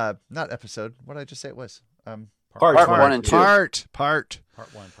 Not episode. What did I just say it was? Part 1 and 2. Part 1,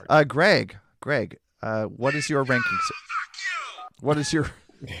 part 2. Greg, what is your ranking? What is your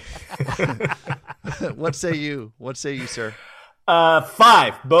What say you, sir?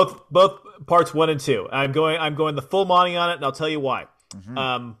 5. Both parts 1 and 2. I'm going the full Monty on it, and I'll tell you why.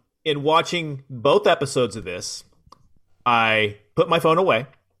 Mm-hmm. In watching both episodes of this, I put my phone away.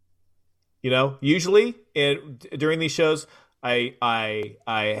 You know, usually during these shows, I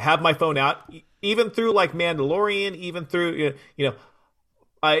have my phone out, even through like Mandalorian, even through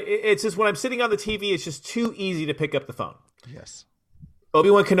it's just when I'm sitting on the TV, it's just too easy to pick up the phone. Yes.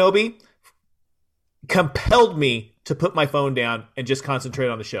 Obi-Wan Kenobi compelled me to put my phone down and just concentrate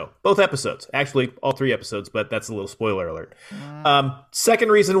on the show. Both episodes, actually, all 3 episodes, but that's a little spoiler alert. Second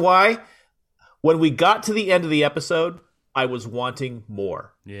reason why, when we got to the end of the episode, I was wanting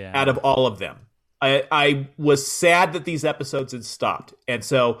more out of all of them. I was sad that these episodes had stopped. And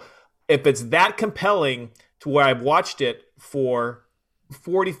so if it's that compelling to where I've watched it for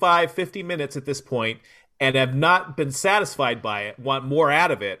 45, 50 minutes at this point and have not been satisfied by it, want more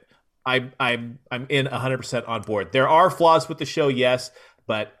out of it, I'm in 100% on board. There are flaws with the show, yes,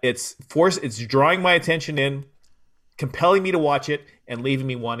 but it's drawing my attention in, compelling me to watch it, and leaving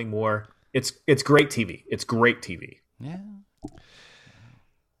me wanting more. It's great TV. It's great TV. Yeah.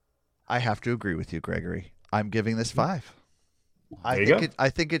 I have to agree with you, Gregory. I'm giving this 5. I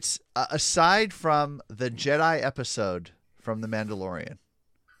think it's aside from the Jedi episode from The Mandalorian,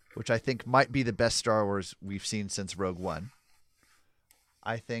 which I think might be the best Star Wars we've seen since Rogue One.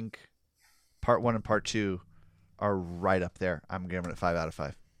 I think Part 1 and Part 2 are right up there. I'm giving it 5 out of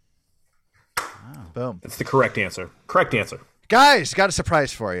 5. Wow. Boom. That's the correct answer. Correct answer. Guys, got a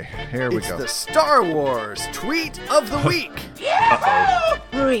surprise for you. Here we go. It's the Star Wars Tweet of the Week.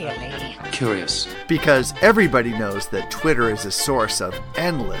 Really? Curious. Because everybody knows that Twitter is a source of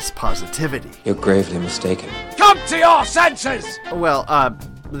endless positivity. You're gravely mistaken. Come to your senses! Well,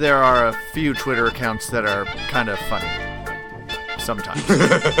 there are a few Twitter accounts that are kind of funny. Sometimes.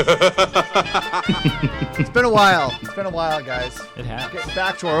 It's been a while. It's been a while, guys. It has. Getting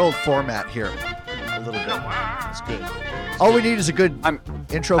back to our old format here a little bit. It's good. All we need is a good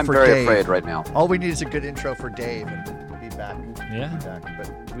intro for Dave. I'm very afraid right now. All we need is a good intro for Dave and we'll be back. Yeah.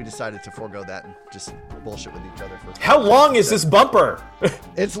 But we decided to forego that and just bullshit with each other for. How long is this bumper?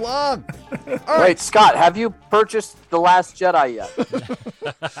 It's long. Wait, Scott, have you purchased The Last Jedi yet?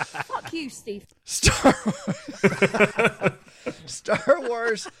 Fuck you, Steve. Star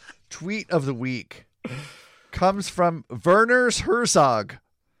Wars Tweet of the Week comes from Werner's Herzog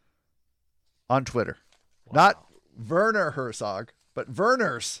on Twitter. Not Werner Herzog, but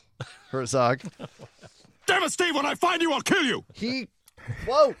Werner's Herzog. Damn it, Steve, when I find you, I'll kill you. He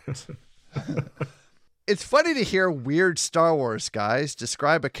quote. It's funny to hear weird Star Wars guys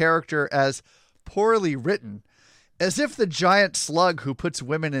describe a character as poorly written, as if the giant slug who puts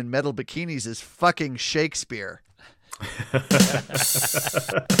women in metal bikinis is fucking Shakespeare.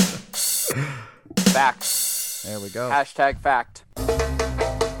 Fact. There we go. Hashtag fact.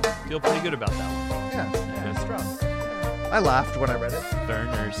 Feel pretty good about that one. Yeah, it's strong. I laughed when I read it.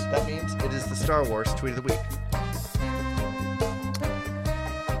 Burners. That means it is the Star Wars Tweet of the Week.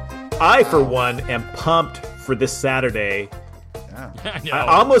 I, for one, am pumped for this Saturday. Yeah.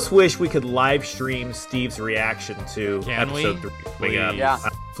 I almost wish we could live stream Steve's reaction to Can episode we? 3 coming up. Yeah. I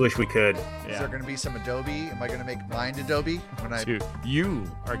wish we could. Is there going to be some Adobe? Am I going to make mine Adobe? Dude, you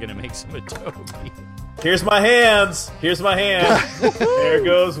are going to make some Adobe. Here's my hands. There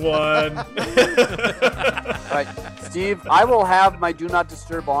goes one. All right, Steve, I will have my Do Not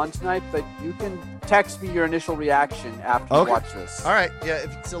Disturb on tonight, but you can text me your initial reaction after you watch this. All right. Yeah,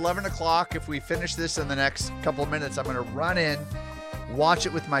 if it's 11 o'clock, if we finish this in the next couple of minutes, I'm going to run in, watch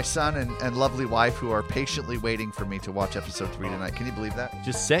it with my son and lovely wife who are patiently waiting for me to watch episode 3 tonight. Can you believe that?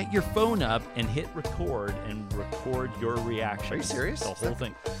 Just set your phone up and hit record and record your reaction. Are you serious? The whole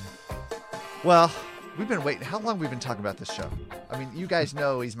thing. Well, we've been waiting. How long have we been talking about this show? I mean, you guys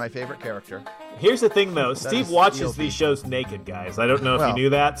know he's my favorite character. Here's the thing, though. Steve watches these shows naked, guys. I don't know if you knew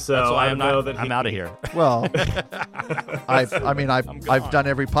that, so I know that I'm out of here. Well, I've done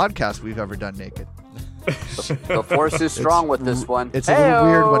every podcast we've ever done naked. The force is strong with this one. It's a little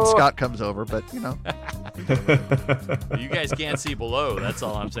weird when Scott comes over, but you know. You guys can't see below. That's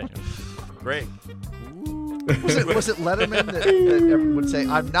all I'm saying. Greg. Was it Letterman that would say,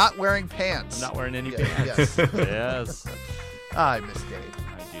 "I'm not wearing pants"? I'm not wearing any pants. Yes. Yes. I miss Dave.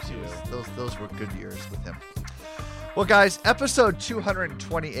 I do too. Those were good years with him. Well, guys, episode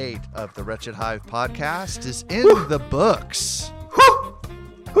 228 of the Wretched Hive podcast is in the books.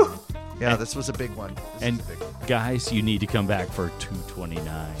 Yeah, this was a big one. Guys, you need to come back for 229.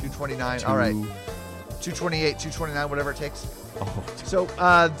 229. All right. 228, 229, whatever it takes. Oh. So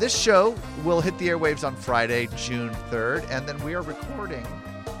this show will hit the airwaves on Friday, June 3rd, and then we are recording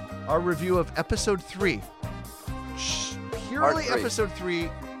our review of episode 3. Purely episode 3.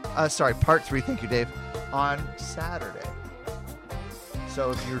 Part 3. Thank you, Dave. On Saturday.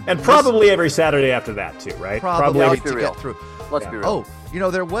 So if you're probably every Saturday after that too, right? Probably Let's be to real. get through. Let's be real. Oh, you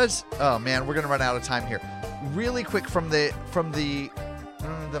know there was. Oh man, we're gonna run out of time here. really quick from the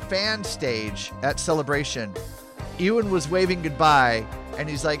fan stage at Celebration, Ewan was waving goodbye, and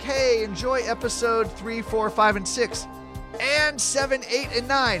he's like, "Hey, enjoy episode 3, 4, 5, and 6, and 7, 8, and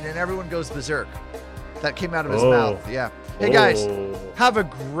 9," and everyone goes berserk. That came out of his mouth. Yeah. Hey guys, have a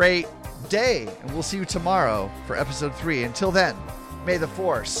great day, and we'll see you tomorrow for episode 3. Until then, may the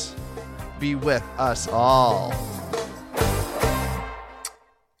Force be with us all.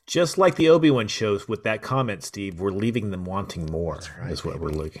 Just like the Obi-Wan shows with that comment, Steve, we're leaving them wanting more. That's right, is what we're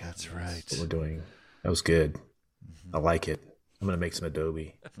looking. That's right. That's what we're doing. That was good. I like it. I'm going to make some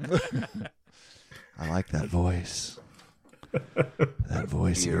Adobe. I like that voice. That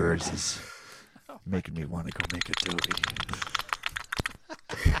voice of yours is making me want to go make Adobe.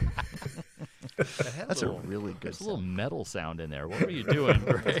 That's a really good There's a little metal sound in there. What were you doing,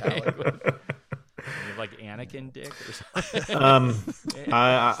 Greg? You have like Anakin dick or something?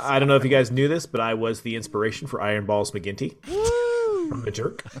 I don't know if you guys knew this, but I was the inspiration for Iron Balls McGinty. Woo! From The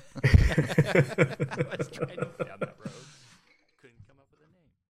Jerk. I was trying to go down that road.